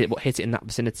quite hit it, but hit it in that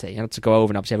vicinity. I had to go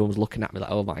over, and obviously everyone was looking at me like,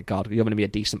 "Oh my god, you're going to be a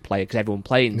decent player," because everyone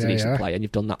playing is a decent player, and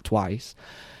you've done that twice.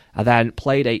 I then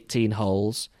played 18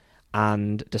 holes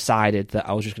and decided that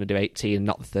I was just going to do 18 and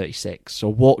not the 36. So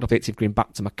I walked off the 18th green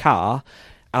back to my car.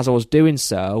 As I was doing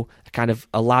so,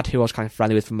 a lad who I was kind of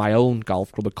friendly with from my own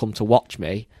golf club had come to watch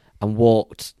me and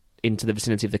walked into the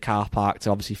vicinity of the car park to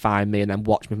obviously find me and then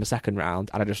watch me for my second round.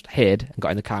 And I just hid and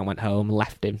got in the car and went home and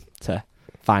left him to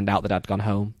find out that I'd gone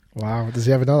home. Wow. Does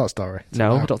he ever know that story?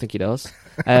 No, I don't think he does. So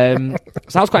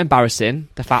that was quite embarrassing,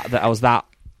 the fact that I was that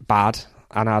bad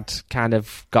and I'd kind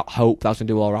of got hope that I was going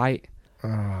to do all right.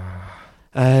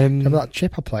 Remember that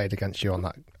chip I played against you on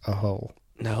that hole?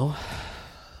 No.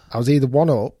 I was either 1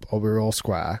 up or we were all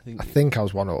square. I think I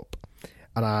was 1 up.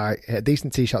 And I hit a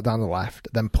decent tee shot down the left,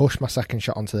 then pushed my second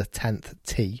shot onto the 10th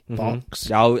tee box.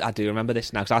 Oh, I do remember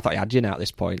this now, because I thought you had you now at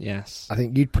this point, yes. I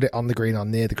think you'd put it on the green or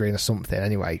near the green or something.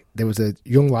 Anyway, there was a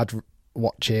young lad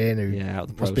watching who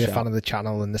must be a fan of the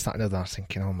channel and this, that and the other. I was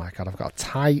thinking, oh my God, I've got a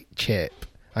tight chip.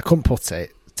 I couldn't put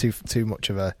it too much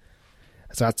of a...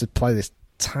 So I had to play this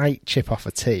tight chip off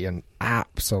a tee and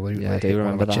absolutely hit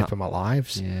one of my chip of my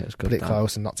lives. Yeah, it was good. Put it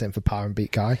close and knocked it in for par and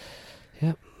beat Guy.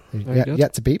 Yep.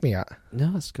 Yet to beat me yet.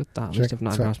 No, that's good. At least I've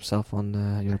not embarrassed myself on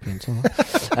European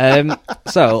Tour.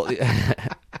 So,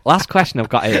 last question I've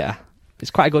got here.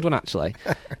 It's quite a good one, actually.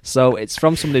 So, it's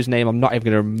from somebody whose name I'm not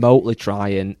even going to remotely try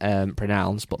and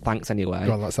pronounce, but thanks anyway.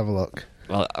 Go on, let's have a look.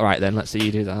 Well, all right then, let's see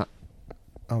you do that.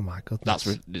 Oh my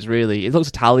goodness. It's really... It looks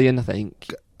Italian, I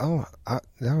think.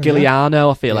 Giuliano,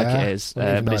 I feel like it is,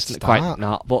 but it's quite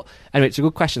not. But anyway, it's a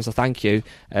good question, so thank you.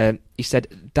 He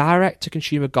said,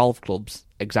 direct-to-consumer golf clubs,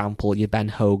 example, your Ben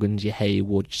Hogans, your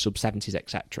Haywood, your sub-70s,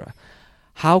 etc.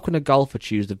 How can a golfer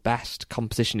choose the best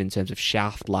composition in terms of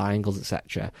shaft, lie angles,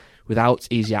 etc., without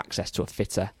easy access to a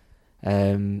fitter?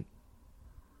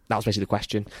 That was basically the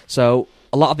question. So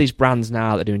a lot of these brands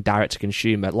now that are doing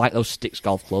direct-to-consumer, like those Sticks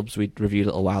golf clubs we reviewed a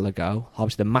little while ago,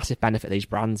 obviously the massive benefit of these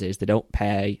brands is they don't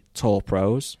pay tour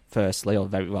pros, firstly, or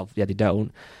they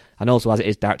don't. And also, as it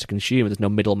is direct-to-consumer, there's no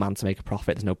middleman to make a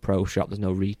profit, there's no pro shop, there's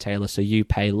no retailer, so you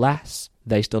pay less,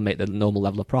 they still make the normal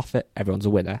level of profit, everyone's a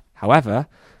winner. However,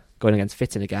 going against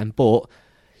fitting again, but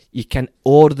you can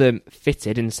order them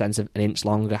fitted in the sense of an inch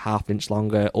longer, half an inch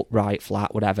longer, upright,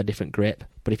 flat, whatever, different grip.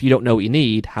 But if you don't know what you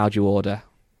need, how do you order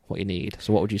what you need?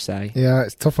 So what would you say? Yeah,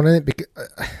 it's a tough one, isn't it? Because,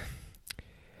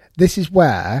 this is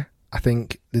where I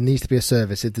think there needs to be a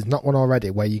service, if there's not one already,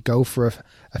 where you go for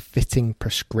a fitting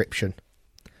prescription.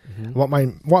 Mm-hmm.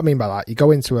 What I mean by that, you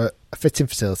go into a fitting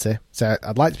facility, say,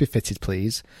 I'd like to be fitted,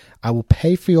 please. I will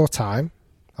pay for your time.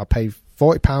 I'll pay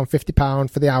 £40, £50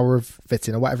 for the hour of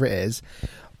fitting or whatever it is.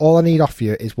 All I need off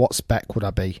you is what spec would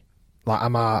I be? Like,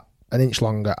 am I an inch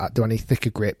longer? Do I need thicker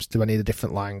grips? Do I need a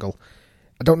different angle?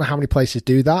 I don't know how many places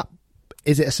do that.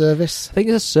 Is it a service? I think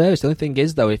it's a service. The only thing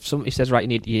is, though, if somebody says, right,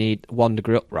 you need 1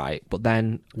 degree upright, but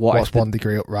then what's 1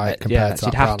 degree upright compared to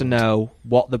that you'd have to know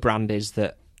what the brand is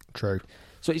that... True.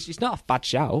 So it's not a bad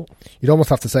shout. You'd almost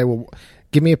have to say, well,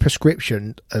 give me a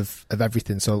prescription of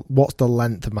everything. So what's the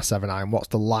length of my 7-iron? What's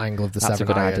the angle of the 7-iron? That's a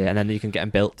good idea, and then you can get them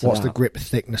built to What's that. the grip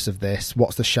thickness of this?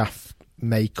 What's the shaft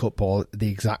makeup or the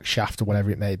exact shaft or whatever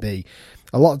it may be?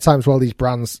 A lot of times, these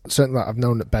brands, certainly I've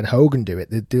known that Ben Hogan do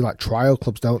it, they do like trial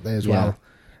clubs, don't they, as well?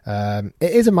 It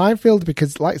is a minefield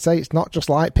because, like I say, it's not just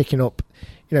like picking up,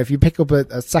 if you pick up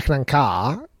a second-hand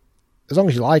car, as long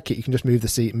as you like it, you can just move the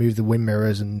seat, move the wind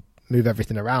mirrors and move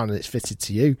everything around and it's fitted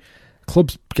to you.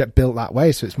 Clubs get built that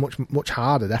way, so it's much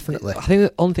harder, definitely. I think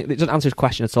the only thing that doesn't answer his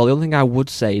question at all, the only thing I would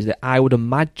say is that I would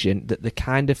imagine that the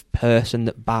kind of person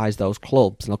that buys those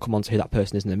clubs, and I'll come on to who that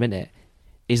person is in a minute,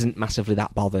 isn't massively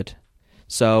that bothered.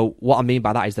 So what I mean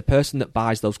by that is the person that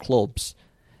buys those clubs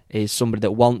is somebody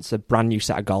that wants a brand new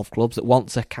set of golf clubs, that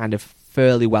wants a kind of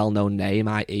fairly well-known name,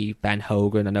 i.e. Ben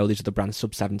Hogan. I know these are the brands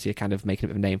sub-70 are kind of making a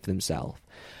bit of a name for themselves.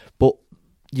 But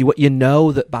you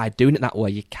know that by doing it that way,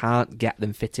 you can't get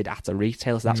them fitted at a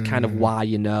retailer. So that's kind of why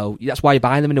that's why you're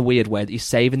buying them in a weird way, that you're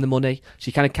saving the money. So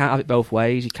you kind of can't have it both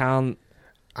ways. You can't...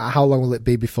 How long will it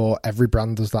be before every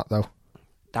brand does that, though?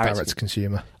 Direct to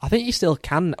consumer. I think you still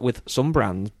can with some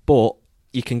brands, but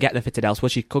you can get them fitted elsewhere.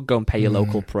 So you could go and pay your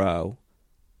local pro.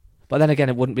 But then again,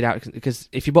 it wouldn't be that, because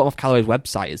if you bought them off Callaway's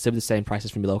website, it's still the same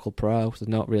prices from your local pro. So there's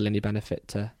not really any benefit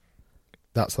to...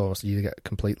 That's almost, you get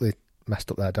completely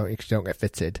messed up there, don't you? Because you don't get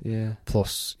fitted. Yeah.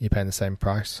 Plus, you're paying the same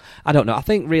price. I don't know. I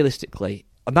think realistically,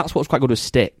 and that's what's quite good with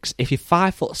sticks. If you're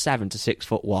 5'7" to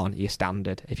 6'1", you're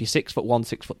standard. If you're 6'1",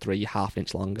 6'3", you're half an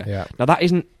inch longer. Yeah. Now that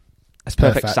isn't a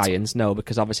perfect science, no,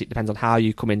 because obviously it depends on how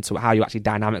you come into it, how you actually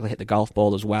dynamically hit the golf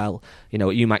ball as well.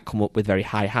 You might come up with very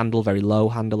high handle, very low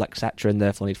handle, etc., and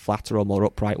therefore need flatter or more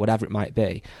upright, whatever it might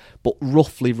be. But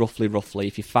roughly, if you're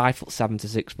 5'7" to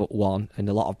 6'1", in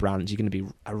a lot of brands, you're going to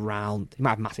be around. You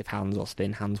might have massive hands or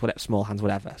thin hands, whatever, small hands,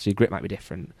 whatever. So your grip might be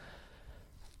different,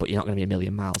 but you're not going to be a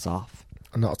million miles off.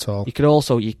 Not at all. You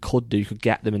could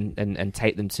get them and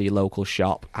take them to your local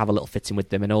shop, have a little fitting with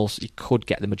them, and also you could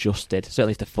get them adjusted.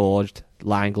 Certainly if they're forged,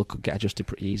 line angle could get adjusted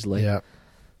pretty easily. Yeah.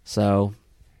 So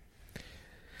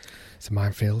it's a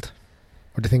minefield.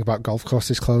 What do you think about golf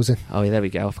courses closing? Oh yeah, there we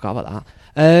go. I forgot about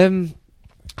that.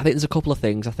 I think there's a couple of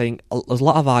things. I think there's a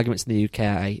lot of arguments in the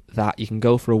UK that you can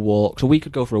go for a walk. So we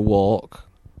could go for a walk,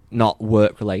 not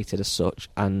work related as such,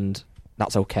 and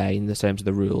that's okay in the terms of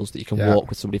the rules, that you can walk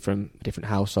with somebody from a different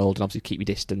household and obviously keep your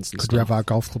distance and Could we have our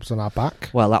golf clubs on our back?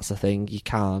 Well, that's the thing. You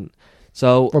can't.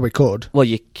 So, well, we could. Well,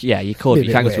 you could. You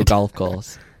can't go to a golf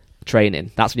course.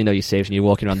 Training. That's when you know you're serious and you're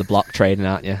walking around the block training,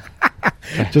 aren't you?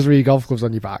 Just with your golf clubs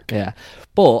on your back. Yeah.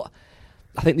 But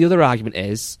I think the other argument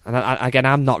is, and again,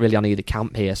 I'm not really on either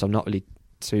camp here, so I'm not really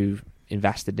too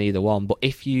invested in either one, but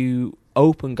if you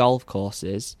open golf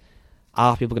courses,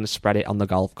 are people going to spread it on the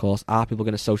golf course? Are people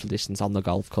going to social distance on the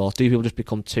golf course? Do people just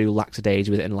become too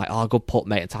lackadaisy with it and like, oh, good putt,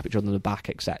 mate, and tap each other on the back,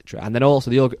 etc.? And then also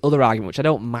the other argument, which I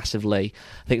don't massively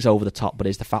think is over the top, but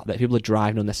is the fact that if people are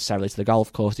driving unnecessarily to the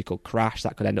golf course, they could crash.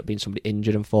 That could end up being somebody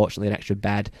injured, unfortunately, an extra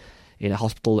bed in a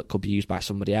hospital that could be used by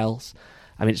somebody else.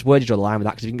 I mean, it's where you draw the line with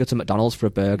that, because if you can go to McDonald's for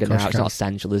a burger now, it's not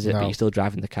essential, is it? No. But you're still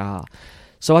driving the car.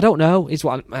 So I don't know, is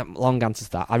what long answer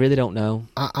to that. I really don't know.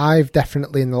 I've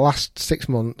definitely, in the last 6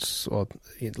 months, or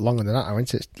longer than that, I went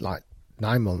to like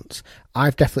 9 months,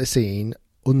 I've definitely seen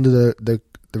under the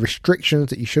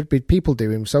restrictions that you should be, people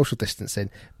doing social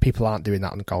distancing, people aren't doing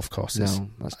that on golf courses. No,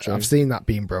 that's true. I've seen that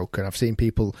being broken. I've seen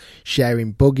people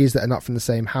sharing buggies that are not from the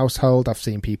same household. I've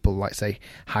seen people, like, say,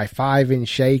 high-fiving,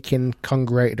 shaking,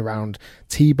 congregated around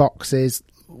tee boxes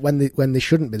when they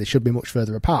shouldn't be. They should be much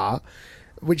further apart,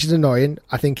 which is annoying.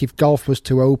 I think if golf was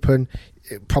to open,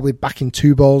 probably backing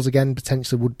 2 balls again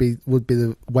potentially would be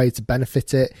the way to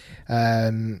benefit it.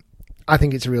 I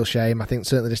think it's a real shame. I think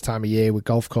certainly this time of year with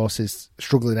golf courses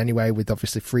struggling anyway, with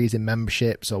obviously freezing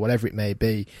memberships or whatever it may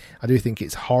be, I do think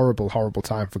it's horrible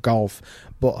time for golf.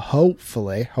 But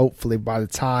hopefully by the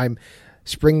time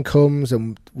spring comes,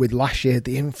 and with last year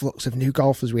the influx of new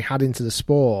golfers we had into the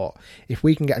sport, if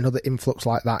we can get another influx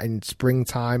like that in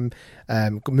springtime,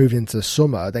 moving into the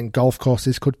summer, then golf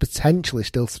courses could potentially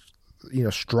still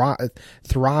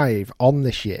thrive on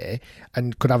this year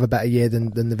and could have a better year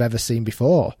than they've ever seen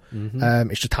before.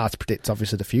 It's just hard to predict,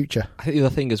 obviously, the future. I think the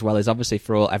other thing as well is obviously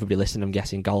for everybody listening, I'm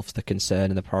guessing golf's the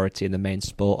concern and the priority and the main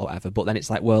sport or whatever. But then it's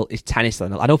like, well, is tennis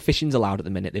then? I know fishing's allowed at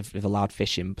the minute. They've allowed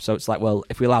fishing, so it's like, well,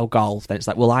 if we allow golf, then it's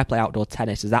like, well, I play outdoor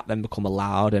tennis. Does that then become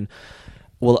allowed? And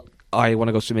well, I want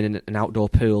to go swimming in an outdoor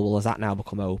pool. Well, has that now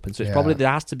become open? So it's probably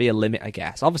there has to be a limit, I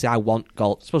guess. Obviously, I want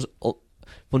golf. I suppose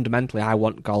fundamentally, I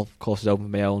want golf courses open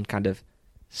for my own kind of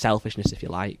selfishness, if you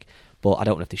like. But I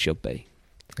don't know if they should be.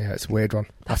 Yeah, it's a weird one.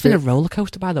 That's been a roller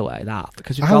coaster, by the way.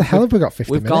 Because how the hell have we got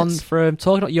 50 minutes? We've gone from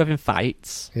talking about you having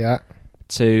fights,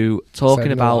 to talking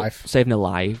saving about saving a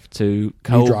life, to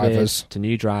COVID, to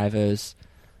new drivers.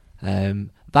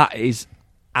 That is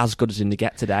as good as you're going to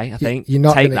get today, I think. You're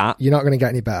not going to get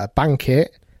any better. Bank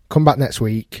it. Come back next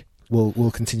week.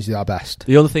 We'll continue to do our best.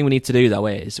 The other thing we need to do, though,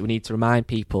 is we need to remind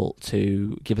people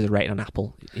to give us a rating on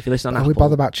Apple. If you listen on Apple... Are we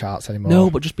bother about charts anymore? No,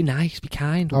 but just be nice, be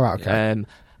kind. All right, okay.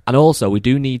 And also, we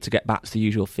do need to get back to the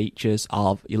usual features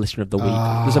of your Listener of the Week.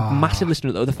 There's a massive Listener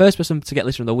of the Week. The first person to get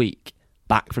Listener of the Week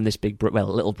back from this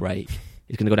little break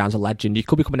is going to go down as a legend. You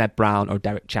could become an Ed Brown or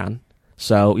Derek Chan.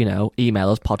 So, email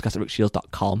us,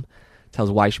 podcast@rickshields.com. Tell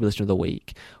us why you should be Listener of the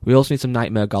Week. We also need some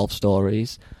nightmare golf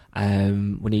stories.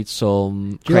 We need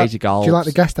some crazy golf. Do you like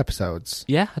the guest episodes?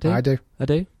 Yeah, I do. I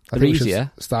think They're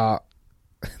easier. Start.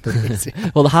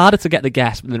 Well, they're harder to get the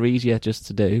guests, but they're easier just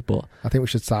to do. But I think we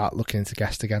should start looking into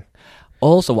guests again.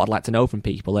 Also, what I'd like to know from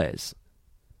people is,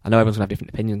 I know everyone's going to have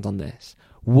different opinions on this.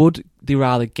 Would they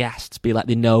rather guests be like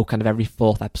they know kind of every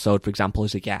fourth episode, for example,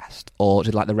 is a guest? Or do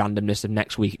they like the randomness of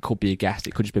next week it could be a guest,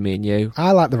 it could just be me and you?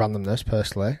 I like the randomness,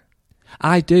 personally.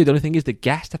 I do. The only thing is the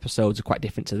guest episodes are quite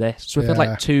different to this. So if we had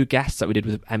like 2 guests that we did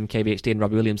with MKBHD and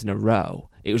Robbie Williams in a row,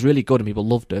 it was really good and people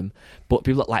loved them. But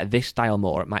people that like this style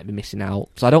more, it might be missing out.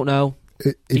 So I don't know.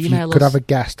 If you could have a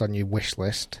guest on your wish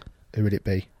list, who would it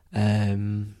be?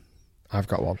 I've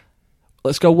got one.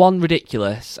 Let's go one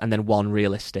ridiculous and then one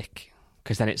realistic.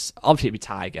 Because then it's obviously it'd be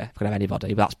Tiger. If I could have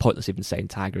anybody, but that's pointless even saying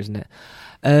Tiger, isn't it?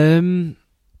 When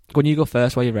you go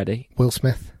first, while you're ready. Will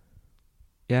Smith.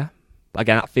 Yeah.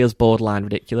 Again, that feels borderline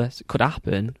ridiculous. It could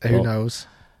happen. Who knows?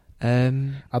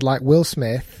 I'd like Will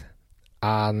Smith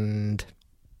and...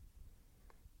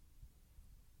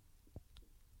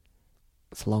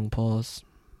 It's a long pause.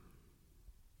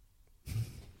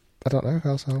 I don't know who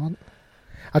else I want.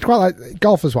 I'd quite like,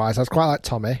 golfers-wise, I'd quite like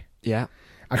Tommy. Yeah.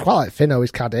 I'd quite like Finno,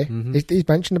 his caddy. Mm-hmm. He's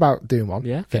mentioned about doing one.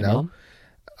 Yeah, Finno.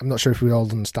 I'm not sure if we all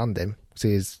understand him, because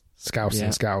he is Scouse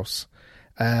and Scouse.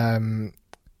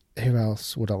 Who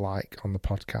else would I like on the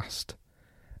podcast?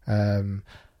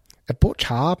 A Butch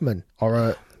Hardman or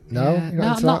a... No? Yeah.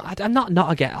 No, I'm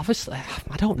not again. Obviously,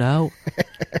 I don't know.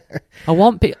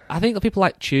 I think the people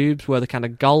like Tubes where they're kind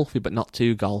of golfy but not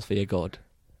too golfy are good.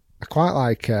 I quite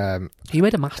like... You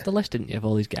made a master list, didn't you, of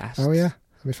all these guests? Oh, yeah.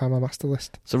 Let me find my master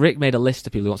list. So Rick made a list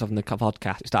of people who wants to have on the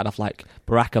podcast. It started off like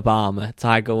Barack Obama,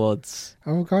 Tiger Woods.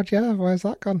 Oh, God, yeah. Where's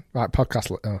that gone? Right,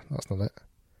 podcast... Oh, that's not it.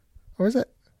 Or is it?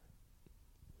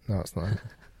 No, it's not.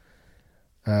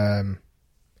 I'm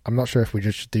not sure if we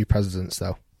just should do presidents,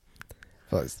 though.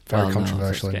 But it's very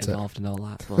controversial, isn't it? Involved in all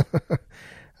that. But...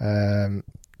 do you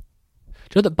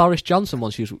know that Boris Johnson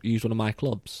once used one of my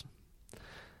clubs?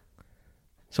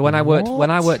 So when I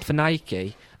worked for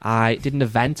Nike, I did an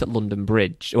event at London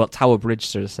Bridge, well, Tower Bridge,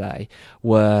 so to say,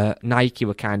 where Nike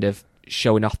were kind of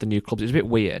showing off the new clubs. It was a bit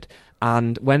weird.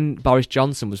 And when Boris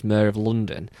Johnson was Mayor of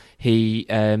London, he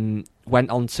went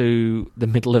onto the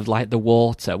middle of like the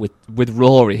water with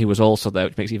Rory, who was also there,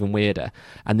 which makes it even weirder.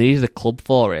 And they needed a club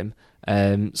for him.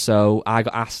 So I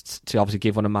got asked to obviously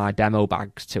give one of my demo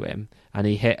bags to him, and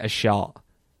he hit a shot.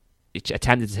 He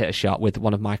attempted to hit a shot with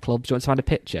one of my clubs. Do you want to find a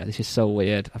picture? This is so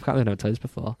weird. I can't remember told this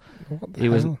before. What the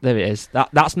hell? There it is.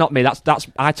 That's not me. That's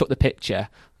I took the picture.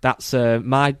 That's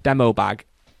my demo bag.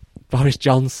 Boris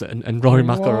Johnson and Rory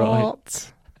McIlroy.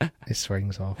 What? His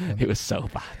swings off. It was so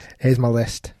bad. Here's my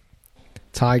list: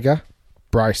 Tiger,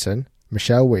 Bryson,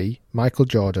 Michelle Wee, Michael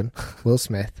Jordan, Will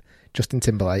Smith, Justin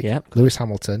Timberlake, Lewis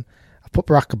Hamilton. I've put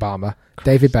Barack Obama,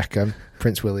 David Beckham,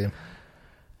 Prince William.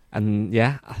 And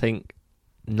yeah, I think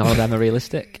none of them are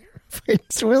realistic.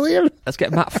 Prince William? Let's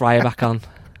get Matt Fryer back on.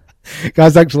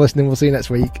 Guys, thanks for listening. We'll see you next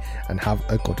week and have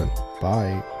a good one.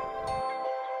 Bye.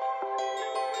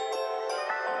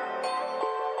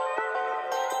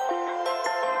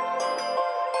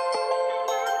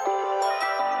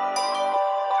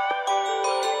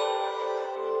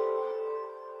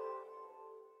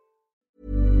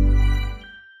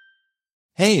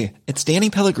 Hey, it's Danny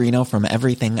Pellegrino from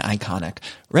Everything Iconic.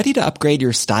 Ready to upgrade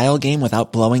your style game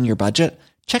without blowing your budget?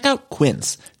 Check out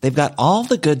Quince. They've got all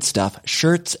the good stuff,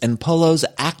 shirts and polos,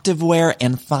 activewear,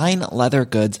 and fine leather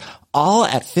goods, all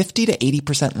at 50 to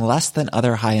 80% less than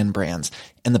other high-end brands.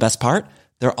 And the best part?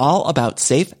 They're all about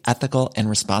safe, ethical, and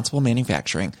responsible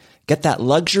manufacturing. Get that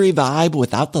luxury vibe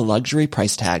without the luxury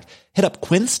price tag. Hit up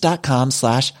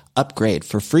quince.com/upgrade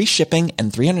for free shipping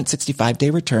and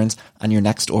 365-day returns on your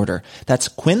next order. That's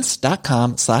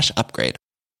quince.com/upgrade.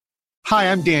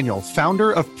 Hi, I'm Daniel,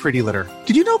 founder of Pretty Litter.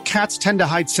 Did you know cats tend to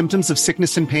hide symptoms of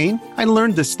sickness and pain? I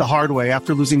learned this the hard way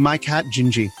after losing my cat,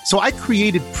 Gingy. So I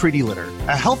created Pretty Litter,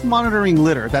 a health monitoring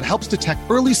litter that helps detect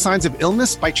early signs of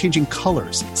illness by changing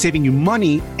colors, saving you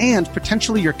money and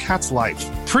potentially your cat's life.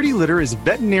 Pretty Litter is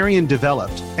veterinarian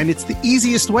developed, and it's the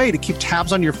easiest way to keep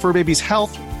tabs on your fur baby's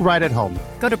health right at home.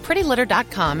 Go to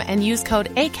prettylitter.com and use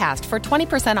code ACAST for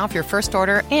 20% off your first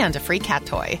order and a free cat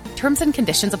toy. Terms and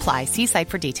conditions apply. See site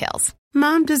for details.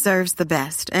 Mom deserves the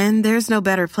best, and there's no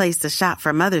better place to shop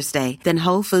for Mother's Day than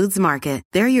Whole Foods Market.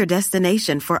 They're your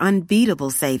destination for unbeatable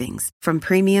savings, from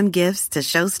premium gifts to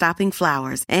show-stopping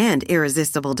flowers and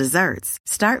irresistible desserts.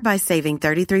 Start by saving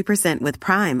 33% with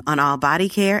Prime on all body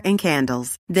care and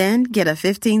candles. Then get a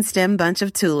 15-stem bunch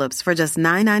of tulips for just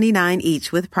 $9.99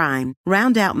 each with Prime.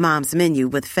 Round out Mom's menu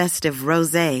with festive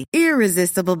rosé,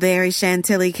 irresistible berry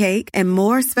chantilly cake, and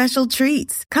more special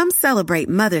treats. Come celebrate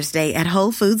Mother's Day at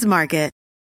Whole Foods Market.